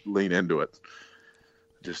well just lean into it.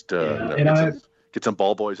 Just get some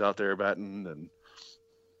ball boys out there batting. And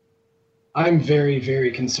I'm very,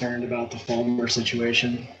 very concerned about the Fulmer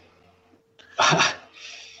situation.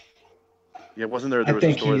 Yeah, wasn't there was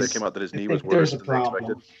a story that came out that his knee was worse than they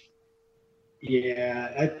expected?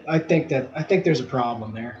 Yeah, I think there's a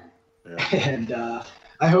problem there, yeah. And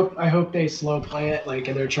I hope they slow play it, like,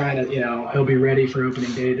 and they're trying to, he'll be ready for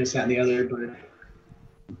opening day, this, that, and the other. But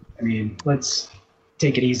I mean, let's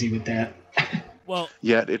take it easy with that. Well,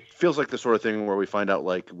 yeah, it feels like the sort of thing where we find out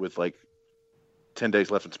like with like 10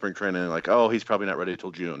 days left in spring training, like, oh, he's probably not ready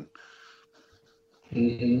until June.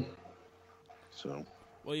 Mm-hmm. So.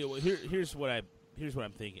 Well, yeah. Well, here's what I'm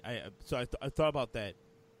thinking. I thought about that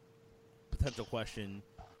potential question,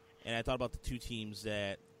 and I thought about the two teams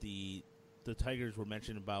that the the Tigers were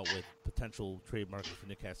mentioned about with potential trade markets for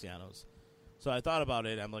Nick Castellanos. So I thought about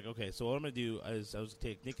it. I'm like, okay, so what I'm going to do is I was going to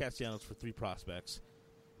take Nick Castellanos for 3 prospects,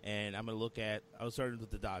 and I'm going to look at – I was starting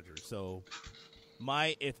with the Dodgers. So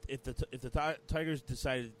if the Tigers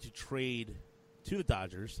decided to trade to the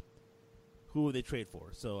Dodgers, who would they trade for?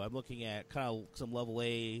 So I'm looking at kind of some level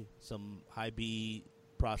A, some high B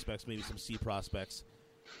prospects, maybe some C prospects,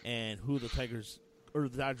 and who the Tigers or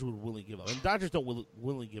the Dodgers would willingly give up. And the Dodgers don't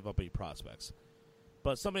willingly give up any prospects,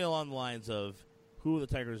 but somebody along the lines of who the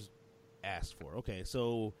Tigers asked for. Okay,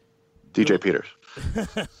 so DJ Peters,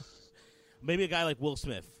 maybe a guy like Will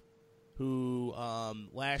Smith, who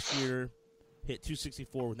last year hit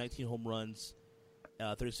 .264 with 19 home runs,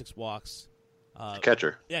 36 walks.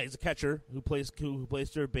 Catcher. Yeah, he's a catcher who plays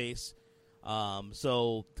third base.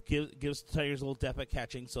 So gives the Tigers a little depth at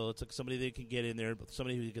catching. So it's like somebody they can get in there,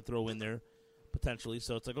 somebody who you could throw in there potentially.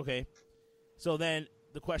 So it's like, okay. So then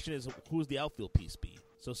the question is, who's the outfield piece be?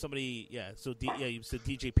 So somebody, yeah. So you said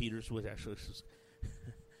DJ Peters, which actually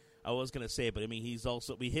I was gonna say, but I mean he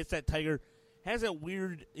hits that Tiger, has that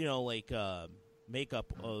weird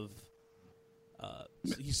makeup of.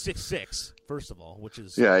 He's 6'6", first of all, which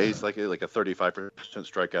is he's like a 35%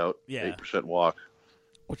 strikeout, 8% walk,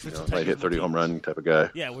 which might hit 30 home run type of guy.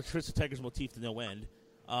 Yeah, which fits the Tigers' motif to no end.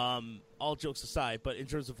 All jokes aside, but in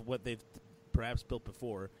terms of what they've perhaps built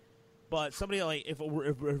before, but somebody like if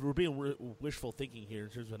we're being wishful thinking here in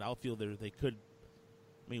terms of an outfielder, they could.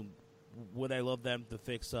 I mean, would I love them to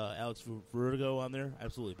fix Alex Verdugo on there?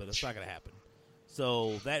 Absolutely, but that's not going to happen.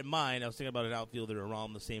 So that in mind, I was thinking about an outfielder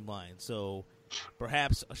around the same line. So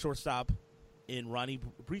perhaps a shortstop in Ronnie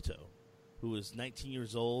Brito, who is 19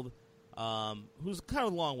 years old, who's kind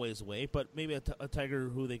of a long ways away, but maybe a Tiger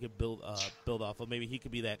who they could build off of. Maybe he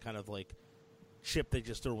could be that kind of like chip they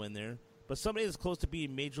just throw in there. But somebody that's close to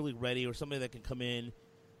being major league ready, or somebody that can come in.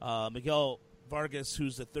 Miguel Vargas,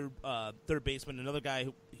 who's the third baseman, another guy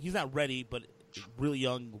who he's not ready, but really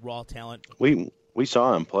young, raw talent. We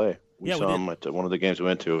saw him play. We saw him at one of the games we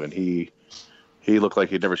went to, and he looked like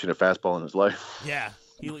he'd never seen a fastball in his life. Yeah,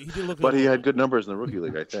 he did look. But he had good numbers in the rookie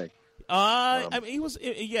league, I think. I mean, he was.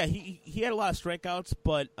 Yeah, he had a lot of strikeouts,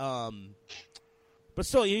 but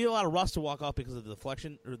still, you need a lot of rust to walk off because of the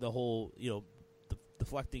deflection or the whole the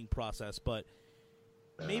deflecting process. But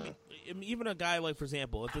maybe even a guy like, for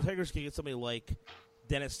example, if the Tigers can get somebody like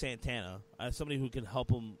Dennis Santana, somebody who can help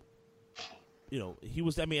him. He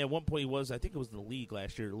was. I mean, at one point he was. I think it was in the league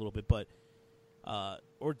last year a little bit, but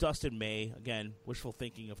or Dustin May, again, wishful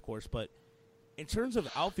thinking, of course. But in terms of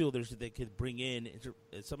outfielders that they could bring in,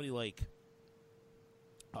 somebody like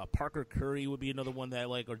Parker Curry would be another one that I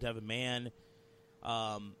like, or Devin Mann.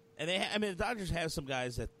 And the Dodgers have some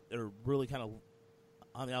guys that are really kind of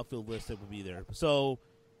on the outfield list that would be there. So,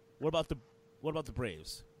 what about the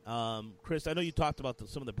Braves? Chris, I know you talked about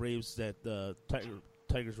some of the Braves that the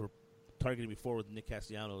Tigers were targeting before with Nick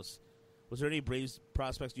Castellanos. Was there any Braves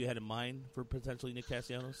prospects you had in mind for potentially Nick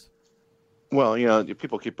Castellanos? Well,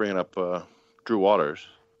 people keep bringing up Drew Waters,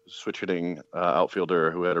 switch-hitting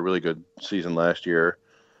outfielder who had a really good season last year.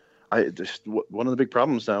 One of the big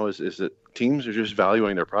problems now is that teams are just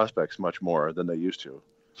valuing their prospects much more than they used to.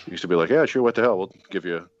 It used to be like, yeah, sure, what the hell, we'll give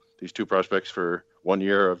you these 2 prospects for 1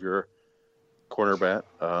 year of your corner bat.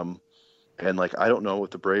 And I don't know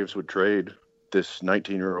if the Braves would trade this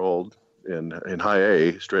 19-year-old in high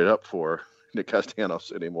A straight up for Nick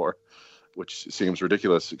Castellanos anymore, which seems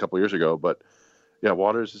ridiculous a couple years ago. But yeah,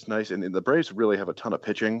 Waters is nice, and the Braves really have a ton of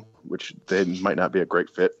pitching, which they might not be a great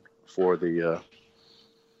fit for the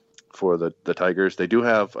Tigers. They do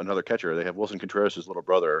have another catcher. They have Wilson Contreras' little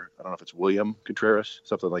brother. I don't know if it's William Contreras,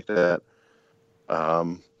 something like that.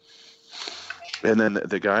 And then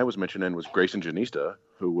the guy I was mentioning was Grayson Janista,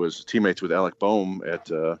 who was teammates with Alec Boehm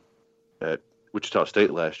at Wichita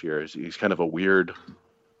State last year. He's kind of a weird,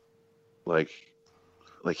 he's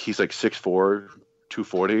 6'4",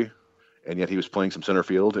 240, and yet he was playing some center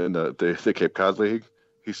field in the Cape Cod League.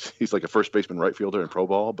 He's like a first baseman, right fielder in pro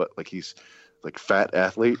ball, but he's like fat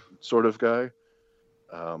athlete sort of guy.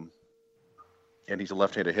 And he's a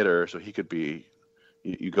left-handed hitter, so he could be.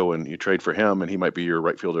 You go and you trade for him, and he might be your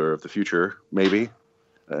right fielder of the future, maybe.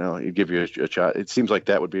 I don't know, he'd give you a shot. It seems like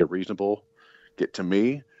that would be a reasonable get to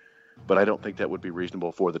me. But I don't think that would be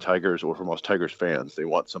reasonable for the Tigers or for most Tigers fans. They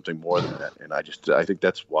want something more than that, and I think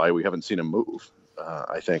that's why we haven't seen him move.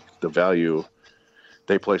 I think the value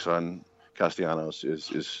they place on Castellanos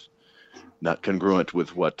is not congruent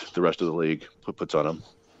with what the rest of the league puts on him.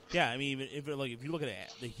 Yeah, I mean, if you look at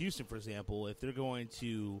the Houston, for example, if they're going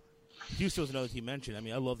to Houston was another team mentioned. I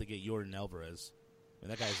mean, I love to get Yordan Alvarez. I mean,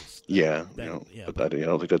 that guy's but I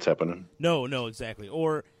don't think that's happening. No, exactly.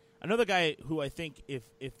 Or Another guy who I think if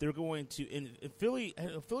they're going to Philly's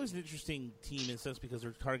an interesting team in a sense because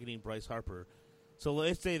they're targeting Bryce Harper. So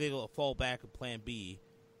let's say they fall back with Plan B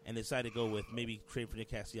and decide to go with maybe trade for Nick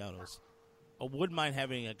Castellanos. I wouldn't mind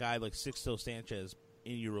having a guy like Sixto Sanchez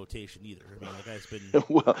in your rotation either. I mean, that guy's been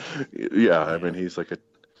well, yeah. I mean, he's like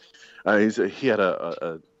he had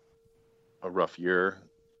a rough year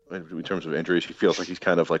in terms of injuries. He feels like he's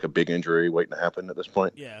kind of like a big injury waiting to happen at this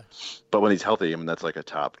point. Yeah. But when he's healthy, I mean, that's like a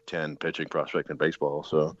top 10 pitching prospect in baseball.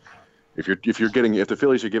 So if the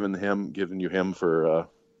Phillies are giving you him for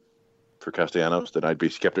Castellanos, then I'd be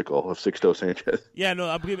skeptical of Sixto Sanchez. Yeah, no,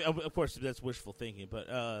 of course that's wishful thinking,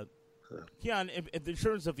 but Keon, in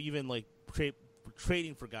terms of even like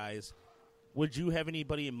trading for guys, would you have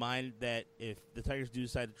anybody in mind that if the Tigers do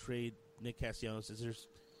decide to trade Nick Castellanos, is there,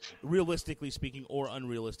 realistically speaking or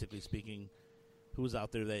unrealistically speaking, who's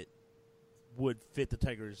out there that would fit the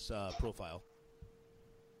Tigers' profile?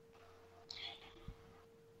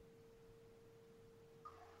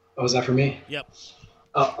 Oh, is that for me? Yep.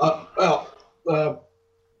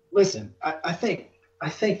 Listen, I think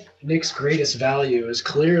Nick's greatest value is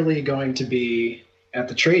clearly going to be at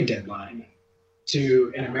the trade deadline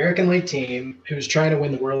to an American League team who's trying to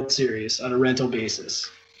win the World Series on a rental basis.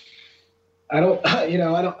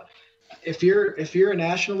 If you're a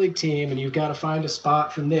National League team and you've got to find a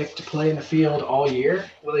spot for Nick to play in the field all year,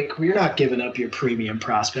 well, like, you're not giving up your premium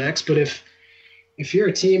prospects. But if you're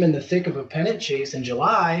a team in the thick of a pennant chase in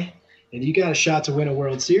July and you got a shot to win a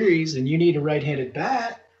World Series and you need a right-handed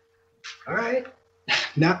bat, all right,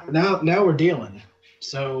 now we're dealing.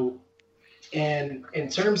 So, and in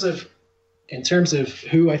terms of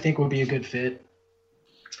who I think would be a good fit,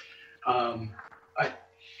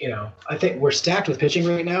 I think we're stacked with pitching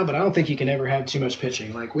right now, but I don't think you can ever have too much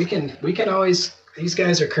pitching. Like we can always, these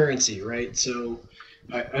guys are currency, right? So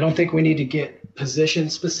I don't think we need to get position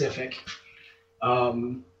specific.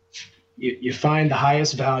 You find the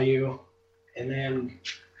highest value, and then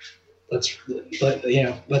let's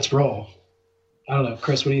roll. I don't know,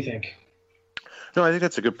 Chris, what do you think? No, I think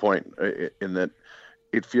that's a good point in that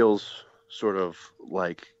it feels sort of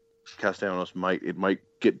like Castellanos might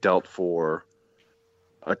get dealt for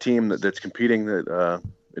a team that's competing in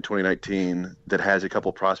 2019 that has a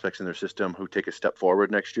couple prospects in their system who take a step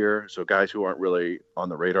forward next year. So guys who aren't really on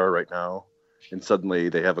the radar right now, and suddenly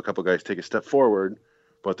they have a couple guys take a step forward,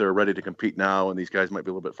 but they're ready to compete now, and these guys might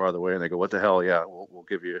be a little bit farther away, and they go, what the hell? Yeah, we'll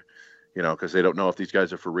give you, because they don't know if these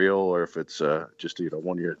guys are for real or if it's just a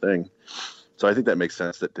 1-year thing. So I think that makes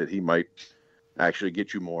sense that he might actually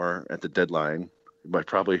get you more at the deadline. He might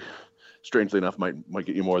probably, strangely enough, might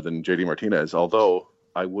get you more than JD Martinez, although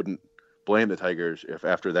I wouldn't blame the Tigers if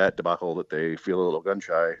after that debacle that they feel a little gun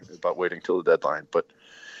shy about waiting till the deadline. But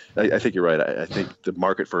I think you're right. I think the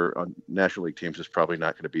market for National League teams is probably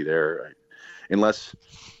not going to be there unless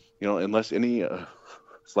any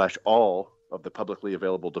 / all of the publicly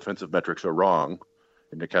available defensive metrics are wrong,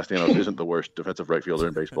 and Nick Castellanos isn't the worst defensive right fielder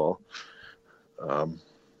in baseball.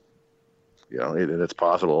 It's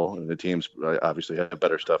possible, and the teams obviously have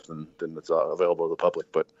better stuff than that's available to the public.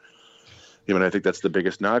 But I think that's the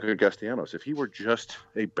biggest knock at Castellanos. If he were just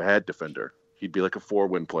a bad defender, he'd be like a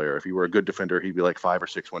 4-win player. If he were a good defender, he'd be like 5 or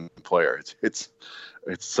 6-win player. It's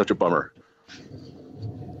such a bummer.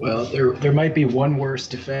 Well, there might be one worse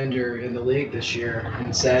defender in the league this year,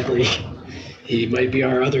 and sadly, he might be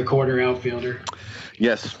our other corner outfielder.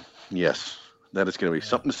 Yes, that is going to be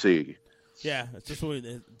something to see. Yeah, it's just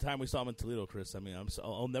the time we saw him in Toledo, Chris. I mean,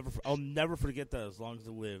 I'll never forget that as long as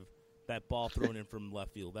I live. That ball thrown in from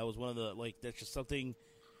left field. That was one of the that's just something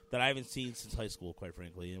that I haven't seen since high school, quite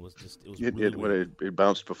frankly. It was really weird. When it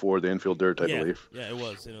bounced before the infield dirt, I believe. Yeah, it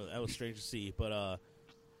was. That was strange to see. But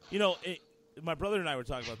my brother and I were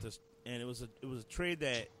talking about this, and it was a trade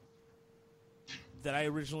that I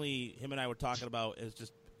originally, him and I were talking about as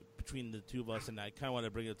just between the two of us, and I kind of wanted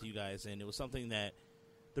to bring it up to you guys. And it was something that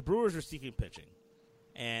the Brewers are seeking pitching,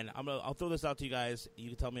 and I'll throw this out to you guys. You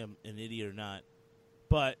can tell me I'm an idiot or not.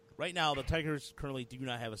 But right now, the Tigers currently do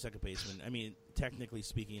not have a second baseman. I mean, technically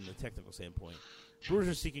speaking, in the technical standpoint, Brewers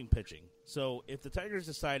are seeking pitching. So if the Tigers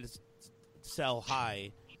decide to sell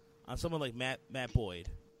high on someone like Matt Boyd,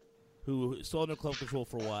 who is still under club control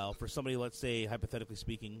for a while, for somebody, let's say, hypothetically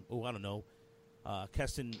speaking,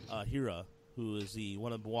 Keston Hiura, who is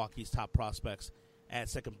one of Milwaukee's top prospects at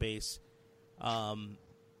second base,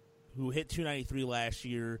 who hit .293 last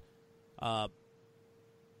year,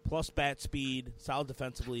 plus bat speed, solid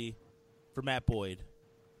defensively for Matt Boyd,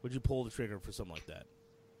 would you pull the trigger for something like that?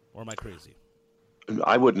 Or am I crazy?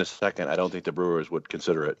 I wouldn't a second. I don't think the Brewers would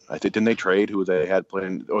consider it. I think, didn't they trade who they had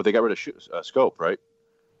playing, or they got rid of Scope, right?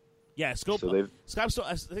 Yeah, Scope. So they've, Scope.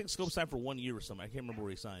 I think Scope signed for 1 year or something. I can't remember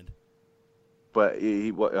where he signed. but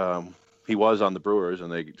he was on the Brewers,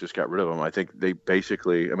 and they just got rid of him. I think they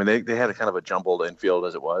basically, I mean, they had a kind of a jumbled infield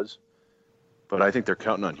as it was, but I think they're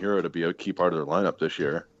counting on Hero to be a key part of their lineup this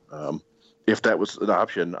year. If that was an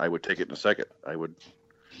option, I would take it in a second. I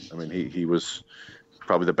mean, he was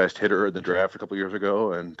probably the best hitter in the draft a couple years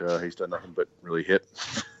ago, and he's done nothing but really hit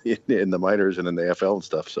in the minors and in the AFL and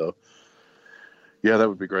stuff. So, yeah, that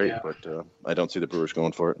would be great, but I don't see the Brewers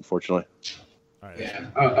going for it, unfortunately. All right. Yeah,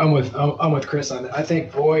 I'm with Chris on that. I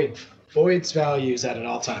think Boyd's value is at an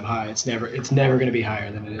all-time high. It's never going to be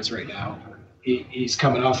higher than it is right now. He's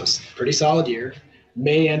coming off a pretty solid year.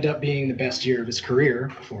 May end up being the best year of his career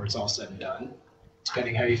before it's all said and done,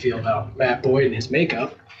 depending how you feel about Matt Boyd and his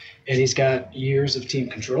makeup. And he's got years of team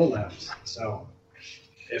control left. So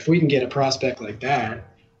if we can get a prospect like that,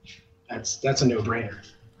 that's a no-brainer.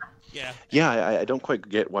 Yeah. Yeah, I don't quite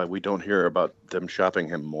get why we don't hear about them shopping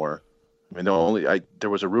him more. I mean, there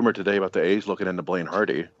was a rumor today about the A's looking into Blaine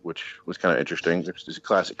Hardy, which was kind of interesting. It's a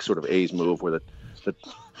classic sort of A's move where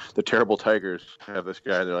the terrible Tigers have this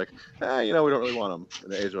guy. They're like, we don't really want him.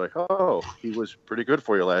 And the A's are like, oh, he was pretty good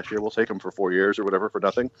for you last year. We'll take him for 4 years or whatever for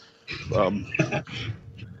nothing.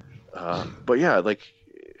 But yeah, like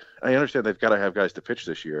I understand they've got to have guys to pitch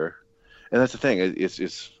this year, and that's the thing.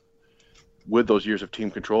 It's with those years of team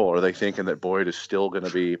control, are they thinking that Boyd is still going to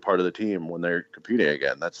be part of the team when they're competing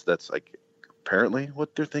again? That's like apparently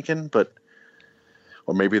what they're thinking,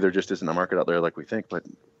 or maybe there just isn't a market out there like we think. But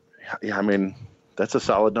yeah, I mean, that's a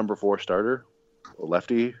solid number 4 starter, a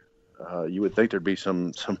lefty. You would think there'd be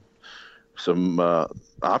some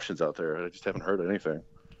options out there. I just haven't heard anything.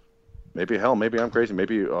 Maybe I'm crazy.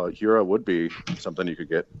 Maybe Hura would be something you could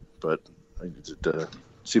get, but it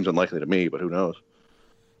seems unlikely to me. But who knows?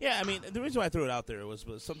 Yeah, I mean, the reason why I threw it out there was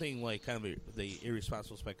something like kind of the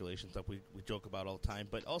irresponsible speculation stuff we joke about all the time,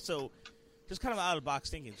 but also just kind of out of the box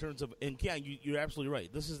thinking in terms of. And yeah, you're absolutely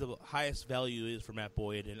right. This is the highest value is for Matt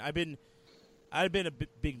Boyd, and I've been a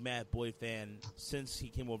big Matt Boyd fan since he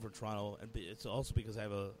came over to Toronto, and it's also because I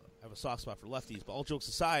have a soft spot for lefties. But all jokes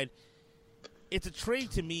aside, it's a trade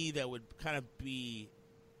to me that would kind of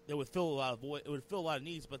that would fill a lot of void. It would fill a lot of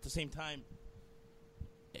needs, but at the same time.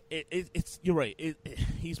 It's you're right.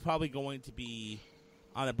 He's probably going to be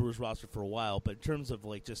on the Brewers roster for a while, but in terms of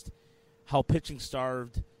like just how pitching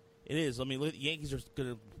starved it is, I mean, the Yankees are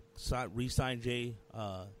going to re-sign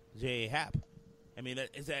J.A. Happ. I mean,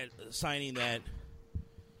 is that signing that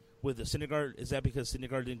with the Syndergaard? Is that because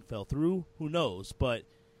Syndergaard didn't fell through? Who knows? But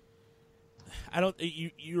I don't.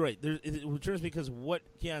 You're right. It returns because what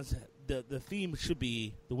the theme should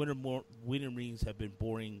be the winter meetings have been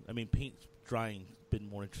boring. I mean, paint drying been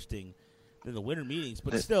more interesting than the winter meetings,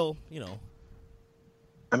 but still,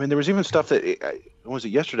 I mean, there was even stuff that was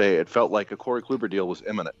it yesterday? It felt like a Corey Kluber deal was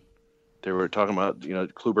imminent. They were talking about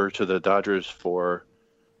Kluber to the Dodgers for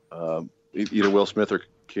either Will Smith or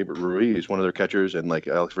Keibert Ruiz, one of their catchers, and like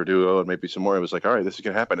Alex Verdugo and maybe some more. It was like, all right, this is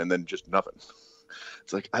gonna happen, and then just nothing.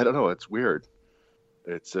 It's like I don't know. It's weird.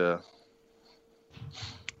 It's yeah.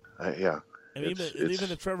 And even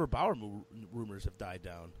the Trevor Bauer rumors have died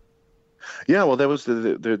down. Yeah, well, that was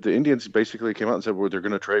the Indians basically came out and said, well, they're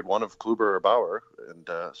going to trade one of Kluber or Bauer, and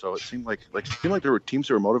so it seemed like there were teams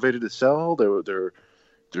that were motivated to sell. There were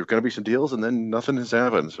going to be some deals, and then nothing has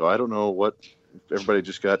happened. So I don't know what everybody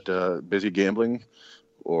just got busy gambling,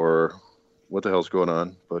 or what the hell's going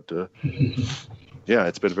on. But yeah,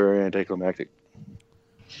 it's been very anticlimactic.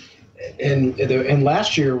 And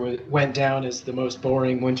last year went down as the most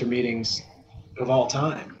boring winter meetings of all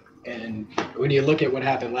time. And when you look at what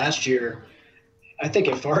happened last year, I think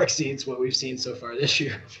it far exceeds what we've seen so far this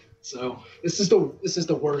year. So this is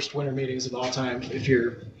the worst winter meetings of all time if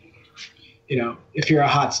you're a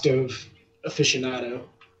hot stove aficionado.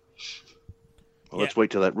 Well, let's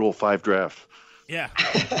wait till that Rule 5 draft. Yeah.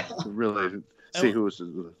 Really see who was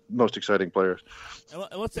the most exciting players.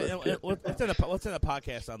 Let's end a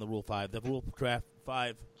podcast on the Rule 5. The Rule Draft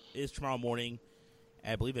 5 is tomorrow morning,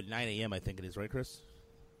 I believe at 9 a.m. I think it is, right, Chris?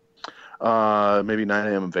 Maybe 9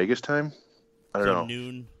 a.m. in Vegas time. I don't know.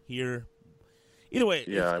 Noon here. Either way.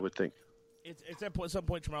 Yeah, I would think. It's at some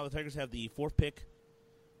point tomorrow. The Tigers have the 4th pick.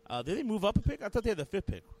 Did they move up a pick? I thought they had the 5th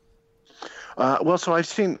pick. Well, so I've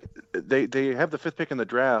seen they have the 5th pick in the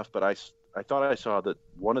draft, but I thought I saw that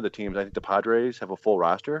one of the teams, I think the Padres, have a full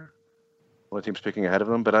roster. One of the teams picking ahead of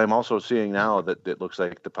them, but I'm also seeing now that it looks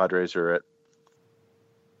like the Padres are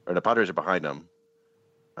behind them.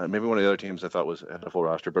 Maybe one of the other teams I thought had a full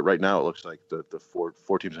roster, but right now it looks like the four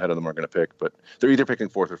teams ahead of them are going to pick. But they're either picking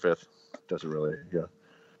 4th or 5th. Doesn't really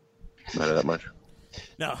matter that much.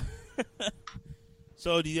 No.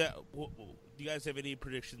 So do you guys have any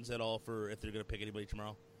predictions at all for if they're going to pick anybody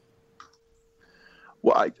tomorrow?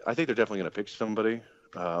 Well, I think they're definitely going to pick somebody.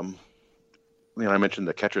 I mentioned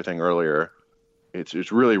the catcher thing earlier.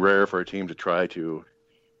 It's really rare for a team to try to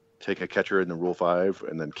take a catcher in the Rule 5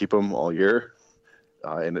 and then keep them all year.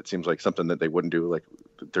 And it seems like something that they wouldn't do. Like,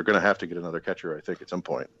 they're going to have to get another catcher, I think, at some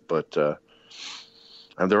point. But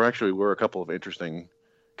and there actually were a couple of interesting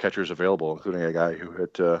catchers available, including a guy who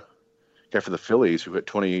hit guy for the Phillies who hit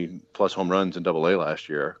 20-plus home runs in Double-A last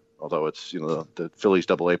year. Although it's, the Phillies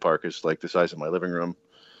Double-A park is like the size of my living room.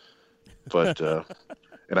 But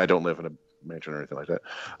and I don't live in a mansion or anything like that.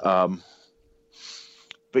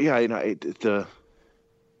 But yeah, I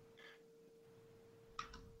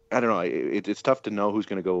don't know. It's tough to know who's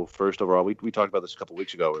going to go first overall. We talked about this a couple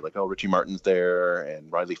weeks ago. We're like, oh, Richie Martin's there and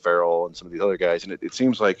Riley Farrell and some of these other guys. And it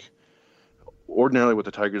seems like ordinarily what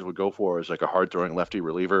the Tigers would go for is like a hard-throwing lefty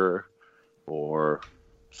reliever or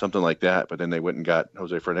something like that. But then they went and got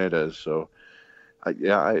Jose Fernandez. So,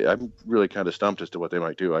 I'm really kind of stumped as to what they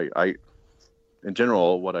might do. In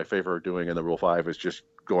general, what I favor doing in the Rule 5 is just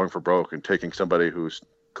going for broke and taking somebody who's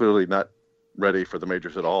clearly not ready for the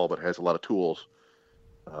majors at all but has a lot of tools.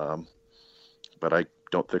 But I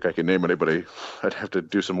don't think I can name anybody. I'd have to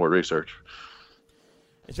do some more research.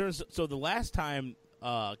 So the last time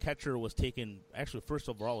catcher was taken, actually first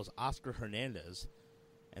overall, was Oscar Hernandez,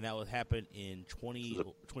 and that would happen in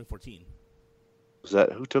 2014. Was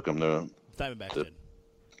that who took him? The Diamondbacks did.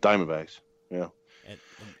 Diamondbacks, yeah.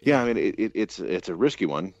 I mean, it's a risky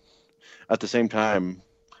one. At the same time,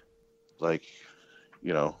 like,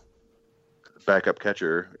 backup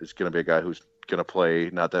catcher is going to be a guy who's going to play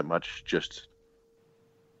not that much just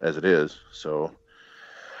as it is. So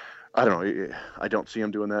I don't know. I don't see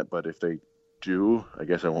him doing that, but if they do, I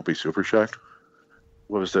guess I won't be super shocked.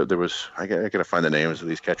 What was there was, I got to find the names of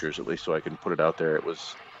these catchers at least so I can put it out there. It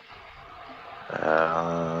was,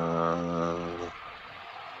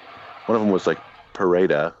 one of them was like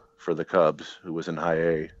Pareda for the Cubs, who was in High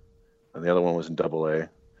A, and the other one was in Double A.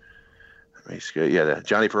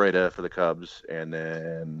 Johnny Pareda for the Cubs, and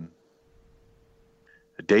then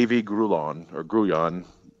Davey Grullon,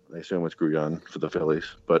 I assume it's Grullon for the Phillies,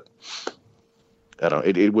 but I don't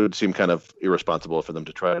know. It would seem kind of irresponsible for them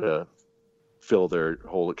to try to fill their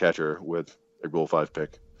hole at catcher with a Rule 5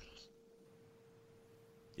 pick.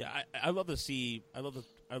 Yeah, I love to see. I love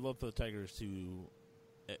for the Tigers to,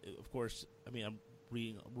 of course. I mean, I'm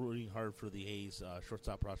rooting hard for the A's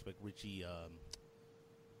shortstop prospect Richie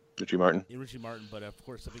Martin. Yeah, Richie Martin, but of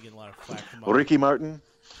course I've been getting a lot of flack from Ricky Martin,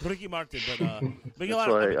 but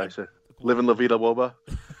I said live in La Vida Boba.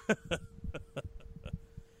 I've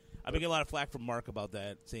been getting a lot of flack from Mark about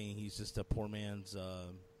that, saying he's just a poor man's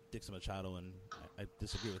Dixon Machado, and I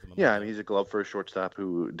disagree with him. Yeah, I mean, he's a glove for a shortstop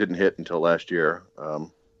who didn't hit until last year.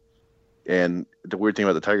 And the weird thing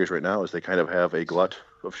about the Tigers right now is they kind of have a glut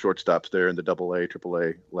of shortstops there in the AA,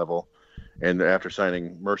 AAA level. And after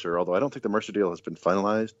signing Mercer, although I don't think the Mercer deal has been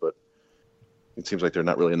finalized, but it seems like they're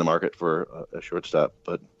not really in the market for a shortstop.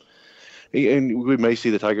 But and we may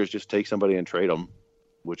see the Tigers just take somebody and trade them,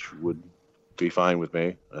 which would be fine with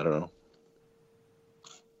me. I don't know.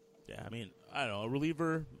 Yeah, I mean, I don't know. A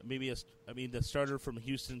reliever, maybe the starter from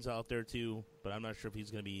Houston's out there too, but I'm not sure if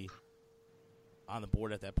he's going to be on the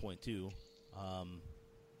board at that point too.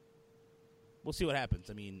 We'll see what happens.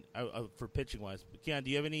 I mean, for pitching wise, Keon, do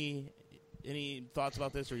you have any thoughts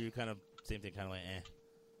about this, or you kind of same thing, kind of like eh?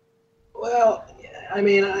 Well, I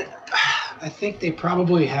mean, I think they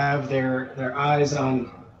probably have their eyes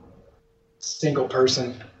on single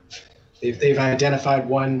person. They've identified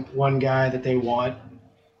one guy that they want,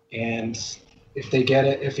 and if they get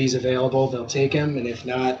it, if he's available, they'll take him, and if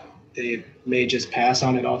not, they may just pass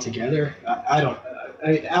on it altogether. I don't.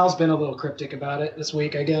 Al's been a little cryptic about it this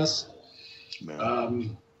week, I guess. But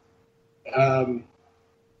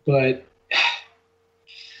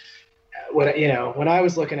when I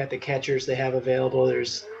was looking at the catchers they have available,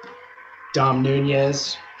 there's Dom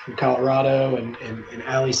Nunez from Colorado and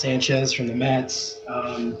Ali Sanchez from the Mets.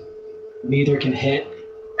 Neither can hit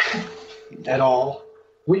at all.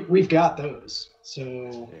 We've got those.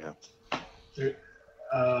 So yeah.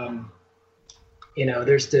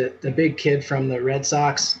 There's the big kid from the Red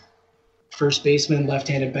Sox, first baseman,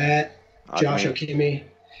 left-handed bat, Josh Oakimi.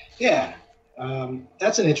 Yeah,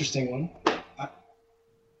 that's an interesting one.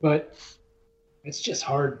 But it's just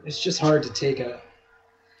hard. It's just hard to take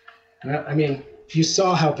I mean, you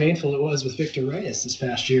saw how painful it was with Victor Reyes this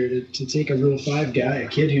past year to take a Rule 5 guy, a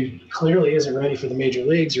kid who clearly isn't ready for the major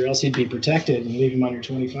leagues, or else he'd be protected and leave him on your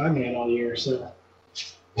 25-man all year. So,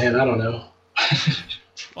 man, I don't know.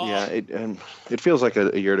 Yeah, it feels like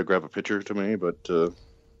a year to grab a pitcher to me, but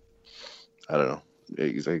I don't know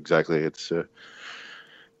exactly. It's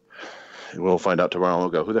we'll find out tomorrow. We'll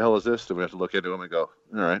go, who the hell is this? Then we have to look into him and go,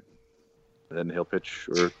 all right. And then he'll pitch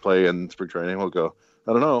or play in spring training. We'll go,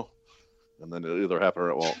 I don't know. And then it'll either happen or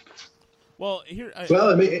it won't. Well, here.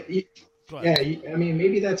 I mean, I mean,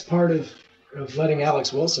 maybe that's part of letting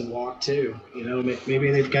Alex Wilson walk too. You know, maybe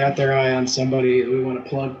they've got their eye on somebody. We want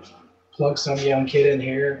to plug some young kid in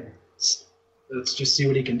here. Let's just see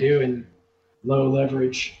what he can do in low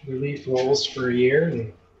leverage relief roles for a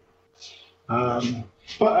year. But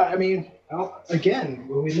I mean, again,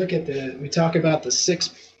 when we talk about the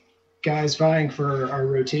 6 guys vying for our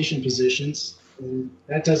rotation positions, and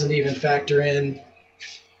that doesn't even factor in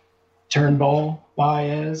Turnbull,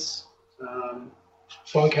 Baez,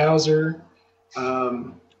 Funkhauser,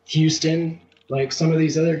 Houston, like some of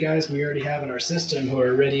these other guys we already have in our system who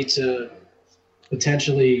are ready to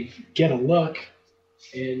potentially get a look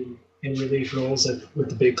in relief roles with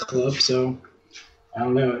the big club. So I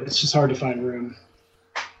don't know. It's just hard to find room.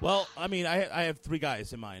 Well, I mean, I have 3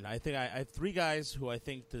 guys in mind. I think I have 3 guys who I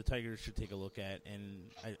think the Tigers should take a look at, and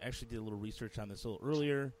I actually did a little research on this a little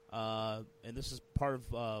earlier. And this is part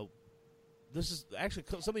of this is actually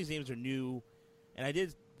some of these names are new,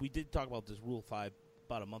 and we did talk about this Rule 5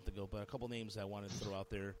 about a month ago, but a couple names I wanted to throw out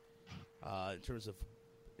there in terms of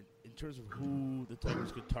who the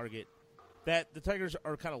Tigers could target that the Tigers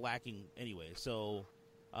are kind of lacking anyway. So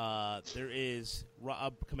there is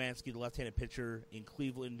Rob Kamansky, the left-handed pitcher in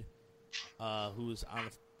Cleveland, who is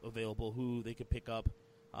available, who they could pick up.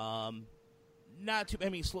 Not too. I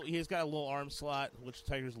mean, he's got a low arm slot, which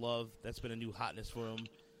the Tigers love. That's been a new hotness for him.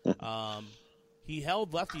 He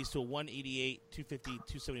held lefties to a 188, 250,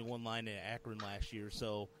 271 line in Akron last year,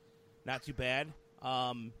 so not too bad.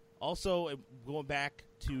 Also, going back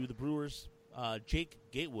to the Brewers, Jake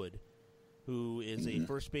Gatewood, who is a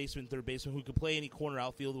first baseman, third baseman, who can play any corner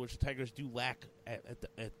outfield, which the Tigers do lack at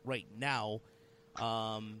right now.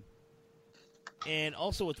 And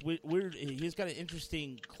also, it's weird. He's got an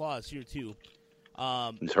interesting clause here, too.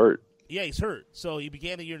 He's hurt. Yeah, he's hurt. So he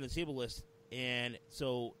began the year in the disabled list, and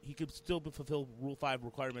so he could still fulfill Rule 5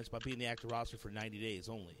 requirements by being the active roster for 90 days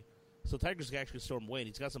only. So Tigers can actually storm away, and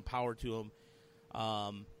he's got some power to him.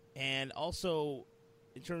 And also,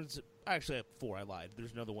 in terms of, actually, I have 4. I lied.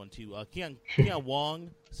 There's another one, too. Keon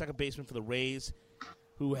Wong, second baseman for the Rays,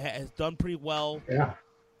 who has done pretty well. Yeah.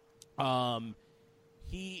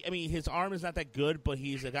 His arm is not that good, but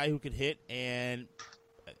he's a guy who can hit, and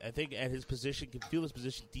I think at his position, can feel his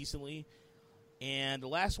position decently. And the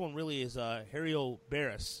last one really is Harold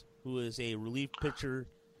Baines, who is a relief pitcher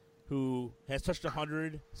who has touched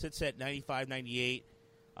 100, sits at 95, 98.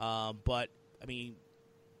 But, I mean,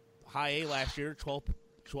 high A last year, 12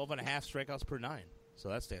 and a half strikeouts per 9. So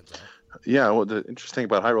that stands out. Yeah, well, the interesting thing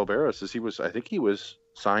about Harold Baines is I think he was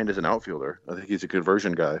signed as an outfielder. I think he's a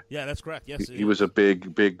conversion guy. Yeah, that's correct. Yes, he was a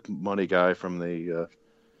big money guy from the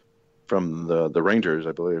Rangers,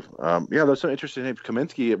 I believe. There's some interesting names.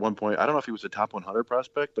 Kaminsky at one point, I don't know if he was a top 100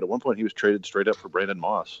 prospect, but at one point he was traded straight up for Brandon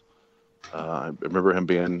Moss. I remember him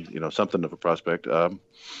being, something of a prospect.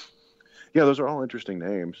 Those are all interesting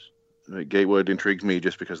names. Gatewood intrigues me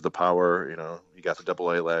just because of the power. He got the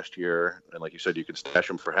Double-A last year, and like you said, you could stash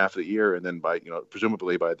him for half of the year, and then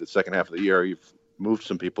presumably by the second half of the year, you've moved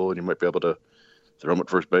some people, and you might be able to throw him at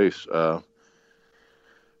first base. There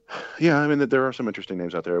are some interesting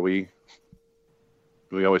names out there. We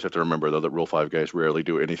always have to remember, though, that Rule 5 guys rarely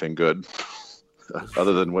do anything good,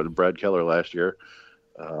 other than what Brad Keller last year.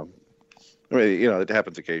 It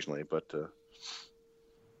happens occasionally, but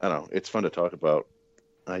I don't know. It's fun to talk about.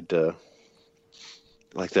 I'd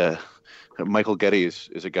like the Michael Getty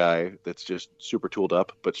is a guy that's just super tooled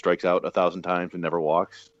up, but strikes out 1,000 times and never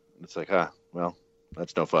walks. And it's like, well,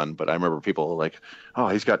 that's no fun. But I remember people like, oh,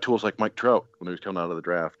 he's got tools like Mike Trout when he was coming out of the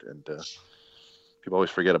draft, and people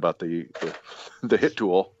always forget about the hit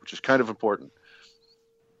tool, which is kind of important.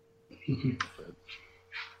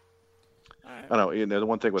 I don't know. The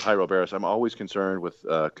one thing with Harold Baines, I'm always concerned with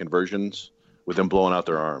conversions, with them blowing out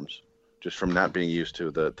their arms, just from not being used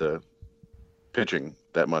to the pitching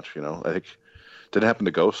that much. I think, did it happen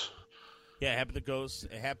to Ghost? Yeah, it happened to Ghost.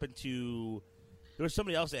 It happened to. There was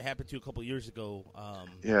somebody else that happened to a couple of years ago.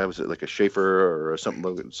 Was it like a Schaefer or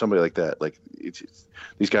somebody like that? Like it's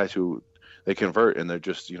these guys who they convert and they're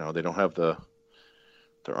just they don't have their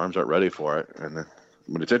arms aren't ready for it. And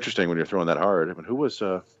but it's interesting when you're throwing that hard. I mean, who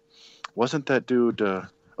wasn't that dude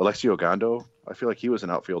Alexi Ogando? I feel like he was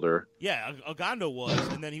an outfielder. Yeah, Ogando was,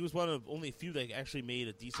 and then he was one of only a few that actually made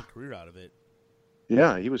a decent career out of it.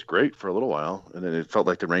 Yeah, he was great for a little while, and then it felt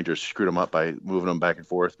like the Rangers screwed him up by moving him back and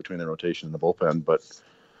forth between the rotation and the bullpen. But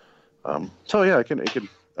so yeah, it can.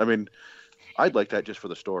 I mean, I'd like that just for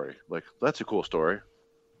the story. Like that's a cool story,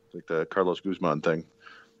 like the Carlos Guzman thing.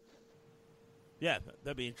 Yeah,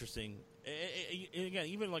 that'd be interesting. And again,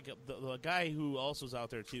 even like the guy who also is out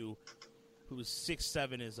there too, who's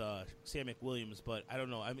 6'7", is Sam McWilliams, but I don't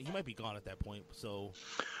know. I mean, he might be gone at that point. So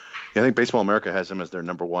yeah, I think Baseball America has him as their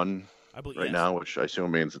number one right yes. now, which I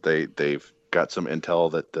assume means that they've got some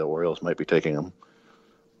intel that the Orioles might be taking him.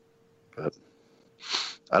 But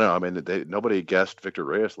I don't know. I mean, nobody guessed Victor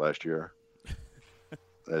Reyes last year.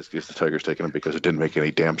 As the Tigers taking him because it didn't make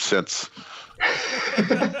any damn sense.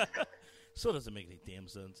 Still doesn't make any damn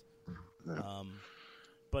sense. Yeah.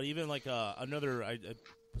 But even like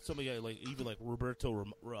somebody like even like Roberto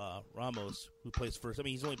Ramos, who plays first. I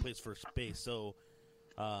mean, he's only plays first base. So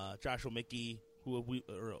Josh Omeke,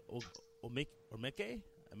 Omeke?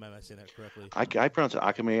 Am I saying that correctly? I pronounce it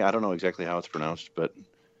Akame. I don't know exactly how it's pronounced, but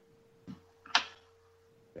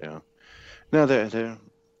yeah. No, the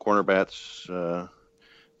cornerbacks.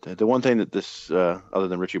 The one thing that this, other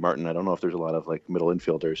than Richie Martin, I don't know if there's a lot of like middle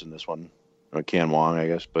infielders in this one. Ken Wong, I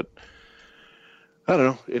guess, but I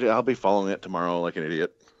don't know. I'll be following it tomorrow like an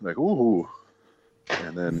idiot. Like, ooh.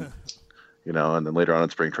 And then, and then later on in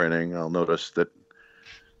spring training, I'll notice that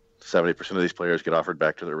 70% of these players get offered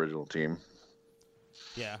back to their original team.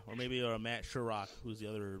 Yeah, or maybe Matt Sherrock, who's the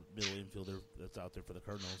other middle infielder that's out there for the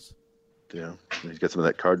Cardinals. Yeah, he's got some of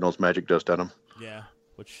that Cardinals magic dust on him. Yeah,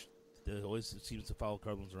 which always seems to follow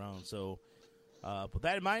Cardinals around. So, with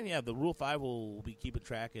that in mind, yeah, the Rule 5 will be keeping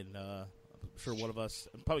track, and I'm sure one of us,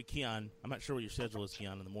 probably Keon, I'm not sure what your schedule is,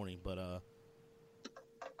 Keon, in the morning, but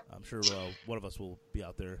I'm sure one of us will be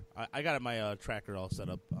out there. I got my tracker all set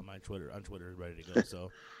up on my Twitter, ready to go.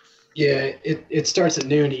 So, yeah, it starts at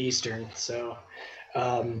noon Eastern. So,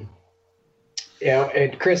 and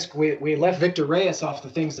Chris, we left Victor Reyes off the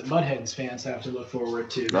things that Mudhens fans have to look forward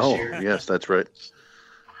to this year. Oh, yes, that's right.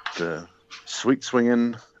 The sweet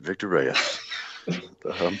swinging Victor Reyes.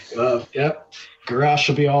 Yep. Garage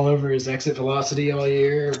will be all over his exit velocity all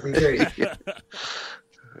year. It'll be great.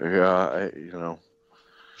 Yeah,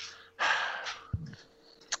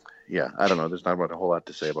 I don't know. There's not a whole lot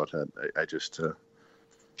to say about that. I just, the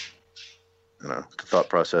thought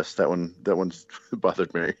process, that one's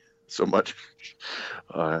bothered me so much.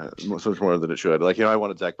 So much more than it should. Like, I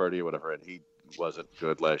wanted Zach Barty or whatever, and he wasn't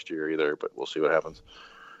good last year either, but we'll see what happens.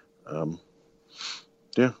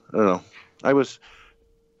 Yeah, I don't know. I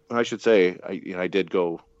should say, I did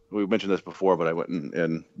go, we mentioned this before, but I went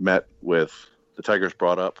and met with, the Tigers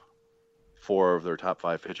brought up 4 of their top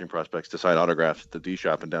 5 pitching prospects to sign autographs at the D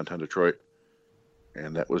Shop in downtown Detroit.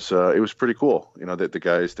 And that was, it was pretty cool. The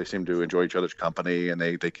guys, they seemed to enjoy each other's company, and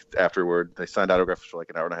they afterward, they signed autographs for like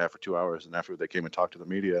an hour and a half or 2 hours. And afterward, they came and talked to the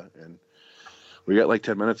media, and we got like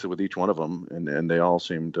 10 minutes with each one of them. And they all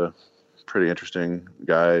seemed pretty interesting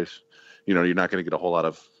guys. You're not going to get a whole lot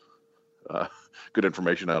of good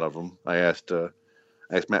information out of them. I asked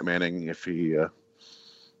Matt Manning if the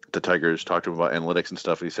Tigers talked to him about analytics and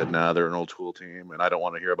stuff, and he said, "Nah, they're an old school team, and I don't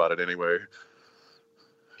want to hear about it anyway."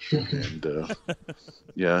 And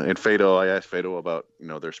and Fado, I asked Fado about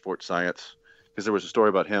their sports science, because there was a story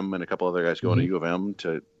about him and a couple other guys going to U of M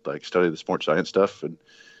to like study the sports science stuff, and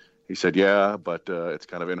he said, "Yeah, but it's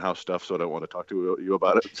kind of in-house stuff, so I don't want to talk to you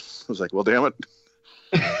about it." I was like, "Well, damn it,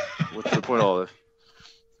 what's the point of all this?"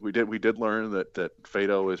 We did learn that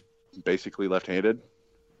Fado is basically left-handed.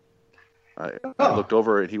 I looked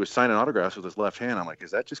over and he was signing autographs with his left hand. I'm like, is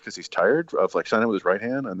that just because he's tired of like signing with his right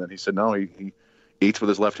hand? And then he said, no, he eats with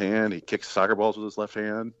his left hand. He kicks soccer balls with his left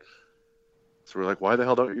hand. So we're like, why the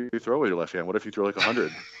hell don't you throw with your left hand? What if you throw like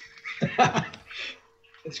 100?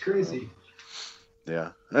 It's crazy.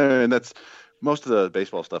 Yeah, and that's most of the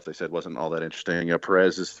baseball stuff they said wasn't all that interesting.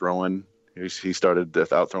 Perez is throwing. He started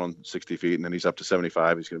out throwing 60 feet, and then he's up to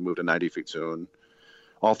 75. He's going to move to 90 feet soon.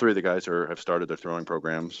 All 3 of the guys have started their throwing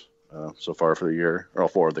programs so far for the year, or all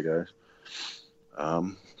 4 of the guys.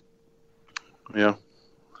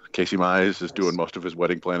 Casey Mize is doing most of his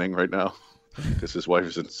wedding planning right now because his wife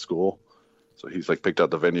is in school, so he's like picked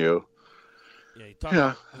out the venue.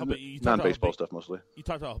 Yeah, non-baseball stuff mostly. You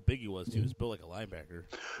talked about how big he was too. He was built like a linebacker.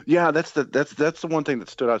 Yeah, that's the one thing that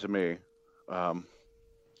stood out to me.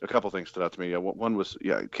 A couple things stood out to me. One was,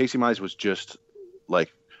 Casey Mize was just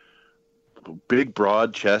like big,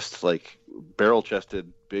 broad chest, like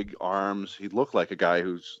barrel-chested, big arms. He looked like a guy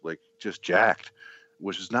who's like just jacked,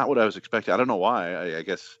 which is not what I was expecting. I don't know why. I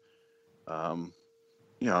guess,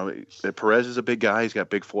 Perez is a big guy. He's got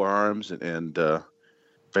big forearms, and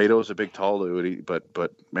Fado's a big, tall dude.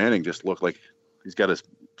 But Manning just looked like he's got his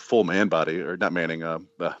full man body, or not Manning.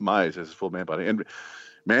 Mize has his full man body, and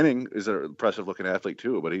Manning is an impressive looking athlete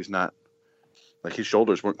too, but he's not like his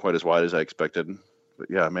shoulders weren't quite as wide as I expected. But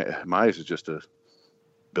yeah, Mize is just a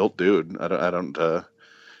built dude. I don't.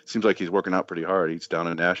 Seems like he's working out pretty hard. He's down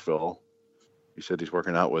in Nashville. He said he's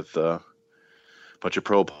working out with a bunch of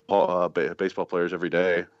pro baseball players every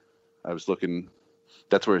day. I was looking.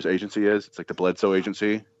 That's where his agency is. It's like the Bledsoe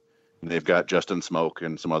agency, and they've got Justin Smoke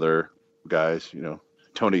and some other guys. You know,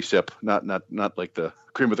 Tony Sip, not like the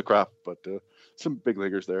cream of the crop, but some big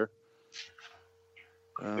leaguers there.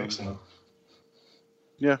 Excellent.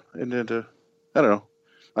 Yeah, and then I don't know.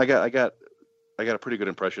 I got a pretty good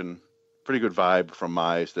impression, pretty good vibe from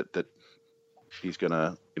Mize that he's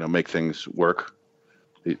gonna make things work.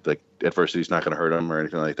 Like adversity's not gonna hurt him or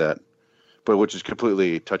anything like that. But which is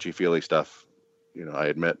completely touchy feely stuff, I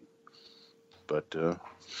admit. But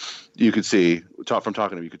you could see from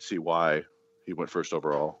talking to him, you could see why he went first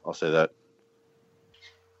overall. I'll say that.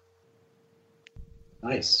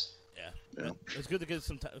 Nice. Yeah. It's good to get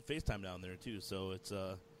some FaceTime down there too. So it's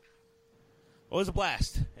always a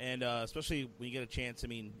blast, and especially when you get a chance. I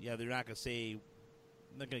mean, yeah, they're not gonna say,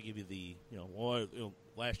 not gonna give you the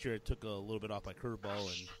last year it took a little bit off my curveball,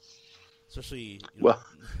 and especially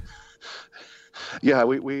yeah,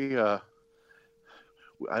 we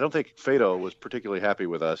I don't think Fado was particularly happy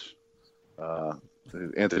with us.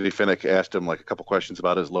 Anthony Finnick asked him like a couple questions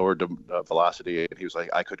about his lower velocity, and he was like,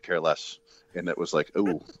 "I could care less," and it was like,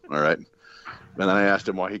 "Ooh, all right." And then I asked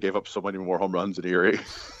him why he gave up so many more home runs in Erie.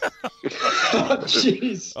 Oh,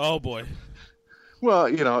 jeez. Oh, boy. Well,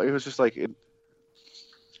 it was just like,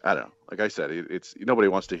 I don't know. Like I said, it's nobody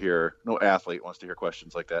wants to hear, no athlete wants to hear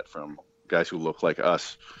questions like that from guys who look like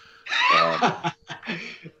us.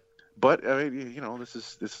 But I mean, this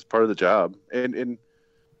is part of the job. And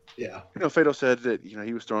yeah, Fado said that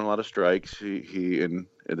he was throwing a lot of strikes. He and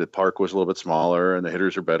the park was a little bit smaller, and the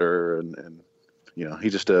hitters are better, and he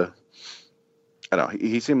just I don't know.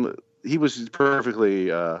 He was a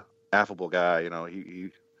perfectly affable guy.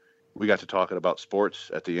 We got to talking about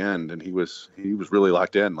sports at the end, and he was really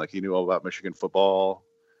locked in. Like he knew all about Michigan football.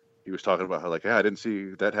 He was talking about how like, I didn't see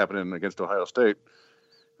that happening against Ohio State.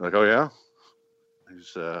 I'm like, oh yeah. He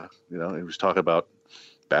was he was talking about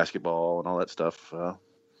basketball and all that stuff.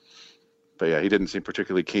 But yeah, he didn't seem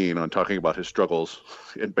particularly keen on talking about his struggles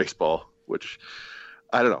in baseball, which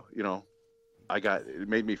I don't know. It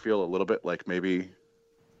made me feel a little bit like maybe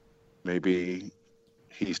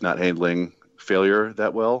he's not handling failure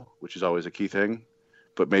that well, which is always a key thing,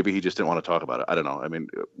 but maybe he just didn't want to talk about it. I don't know. I mean,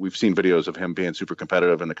 we've seen videos of him being super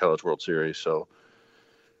competitive in the College World Series, so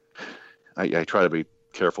I try to be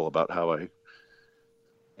careful about how I,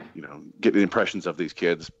 get the impressions of these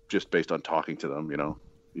kids just based on talking to them.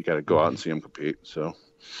 You got to go out and see them compete. So,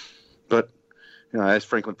 but I asked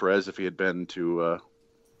Franklin Perez if he had been to,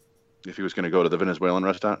 if he was going to go to the Venezuelan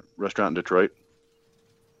restaurant in Detroit.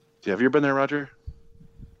 Have you ever been there, Roger?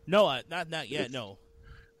 No, not yet. No.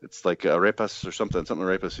 It's like arepas or something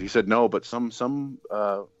arepas. He said no, but some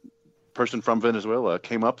person from Venezuela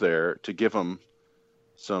came up there to give him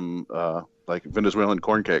some like Venezuelan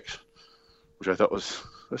corn cakes, which I thought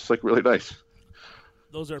that's like really nice.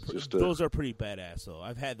 Those are pretty badass. though.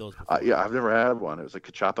 I've had those before. Yeah, I've never had one. It was like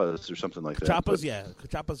cachapas or something like that. Cachapas, yeah.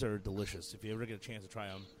 Cachapas are delicious if you ever get a chance to try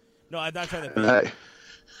them. No, I've not tried that.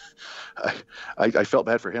 I felt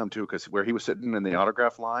bad for him too, because where he was sitting in the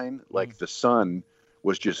autograph line, like the sun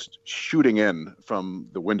was just shooting in from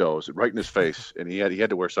the windows right in his face, and he had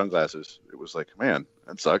to wear sunglasses. It was like, man,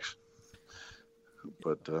 that sucks.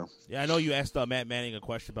 But yeah, I know you asked Matt Manning a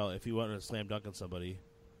question about if he wanted to slam dunk on somebody.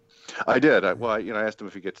 I did. I asked him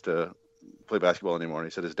if he gets to play basketball anymore, and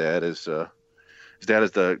he said his dad is the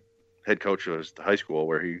head coach of the high school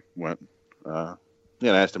where he went. I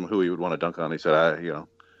asked him who he would want to dunk on. He said,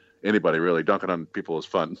 anybody really. Dunking on people is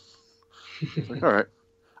fun. Like, all right.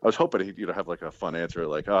 I was hoping he'd have like a fun answer,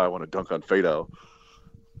 like, I want to dunk on Fado.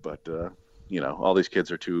 But all these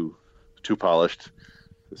kids are too polished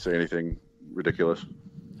to say anything ridiculous.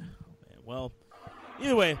 Well,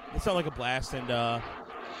 either way, it sounded like a blast, and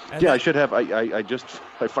I should have.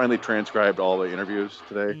 I finally transcribed all the interviews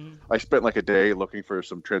today. Mm-hmm. I spent like a day looking for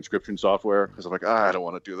some transcription software because I'm like, I don't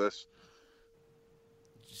want to do this.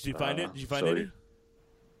 Did you find it? Did you find any?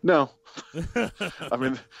 No. I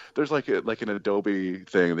mean, there's like an Adobe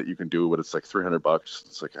thing that you can do, but it's like $300.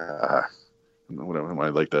 It's like, am I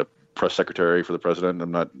like the press secretary for the president?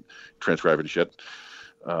 I'm not transcribing shit.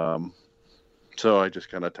 So I just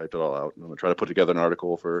kind of typed it all out. I'm going to try to put together an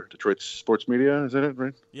article for Detroit Sports Media. Is that it,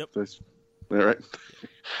 right? Yep. Is that right?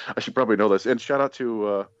 I should probably know this. And shout out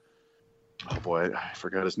to, I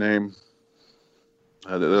forgot his name.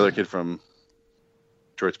 The other kid from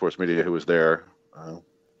Detroit Sports Media who was there,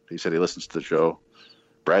 he said he listens to the show.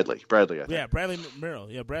 Bradley, I think. Yeah, Bradley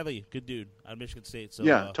Merrill. Yeah, Bradley, good dude out of Michigan State. So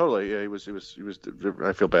yeah, totally. Yeah, he was.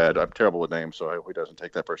 I feel bad. I'm terrible with names, so I hope he doesn't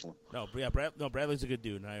take that personally. No, yeah, Bradley's a good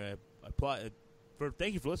dude, and I applaud.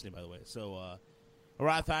 Thank you for listening, by the way. So, we're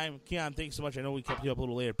out of time. Keon, thanks so much. I know we kept you up a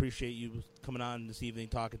little late. I appreciate you coming on this evening,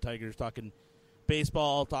 talking Tigers, talking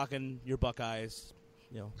baseball, talking your Buckeyes.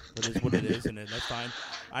 You know, it is what it is, and that's fine.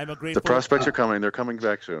 I'm a grateful. The prospects are coming. They're coming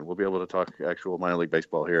back soon. We'll be able to talk actual minor league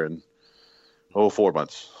baseball here in 4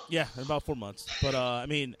 months. Yeah, in about 4 months. But I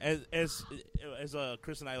mean, as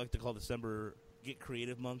Chris and I like to call December Get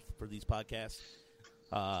Creative Month for these podcasts.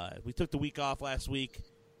 We took the week off last week,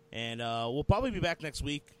 and we'll probably be back next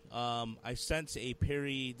week. I sense a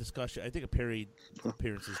Perry discussion. I think a Perry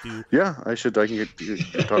appearance is due. Yeah, I can get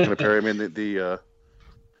talking to Perry. I mean, the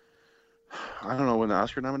I don't know when the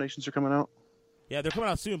Oscar nominations are coming out. Yeah, they're coming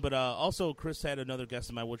out soon. But also, Chris had another guest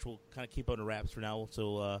of mine, which we'll kind of keep under wraps for now.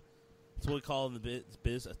 So that's what we call in the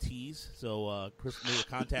biz a tease. So Chris made a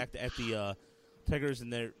contact at the Tigers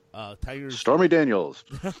and their Tigers. Stormy Daniels.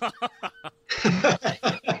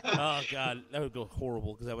 Oh God, that would go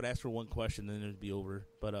horrible because I would ask her one question and then it'd be over.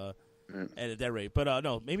 But at that rate, but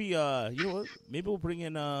no, maybe you know what? Maybe we'll bring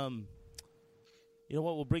in you know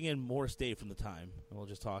what? We'll bring in Morris Day from the Time and we'll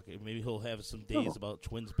just talk. Maybe he'll have some days about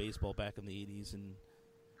Twins baseball back in the '80s and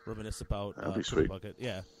reminisce about. That'd be sweet. Bucket.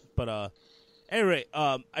 Yeah, but anyway,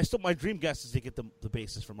 my dream guest is to get the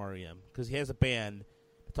bassist from REM because he has a band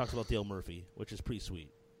that talks about Dale Murphy, which is pretty sweet.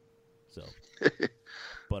 So,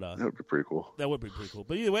 but that would be pretty cool. That would be pretty cool.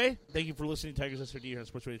 But either way, thank you for listening to Tigers SRD here on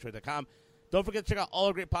SportsRadioDetroit.com. Don't forget to check out all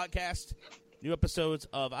our great podcasts, new episodes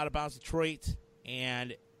of Out of Bounds Detroit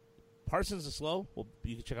and Parsons is Slow. Well,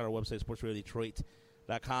 you can check out our website,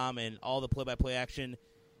 SportsRadioDetroit.com, and all the play-by-play action.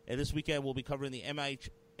 And this weekend, we'll be covering the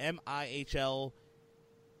MIHL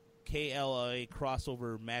KLA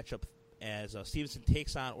crossover matchup as Stevenson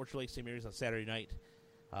takes on Orchard Lake St. Mary's on Saturday night.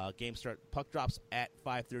 Game start. Puck drops at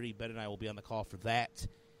 5:30. Ben and I will be on the call for that.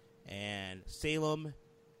 And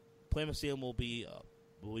Plymouth Salem will be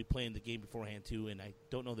playing the game beforehand too. And I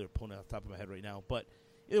don't know their opponent off the top of my head right now. But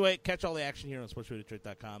either way, catch all the action here on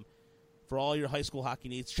SportsRadioDetroit.com for all your high school hockey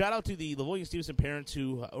needs. Shout out to the Livonia Stevenson parents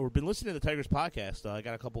who have been listening to the Tigers podcast. I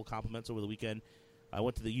got a couple of compliments over the weekend. I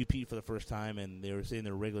went to the UP for the first time, and they were saying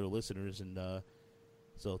they're regular listeners. And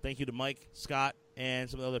so thank you to Mike, Scott, and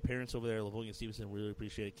some of the other parents over there at Livonia Stevenson. We really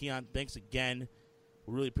appreciate it. Keon, thanks again.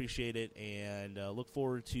 We really appreciate it, and look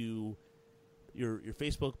forward to your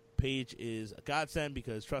Facebook page is a godsend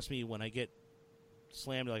because, trust me, when I get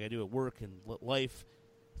slammed like I do at work and life,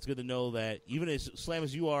 it's good to know that even as slam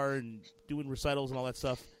as you are and doing recitals and all that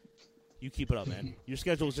stuff, you keep it up, man. Your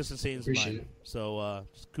schedule is just insane as mine. It. So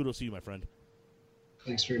just kudos to you, my friend.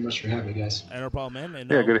 Thanks very much for having me, guys. No problem, man. And,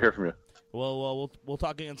 yeah, good to hear from you. Well, we'll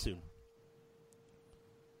talk again soon.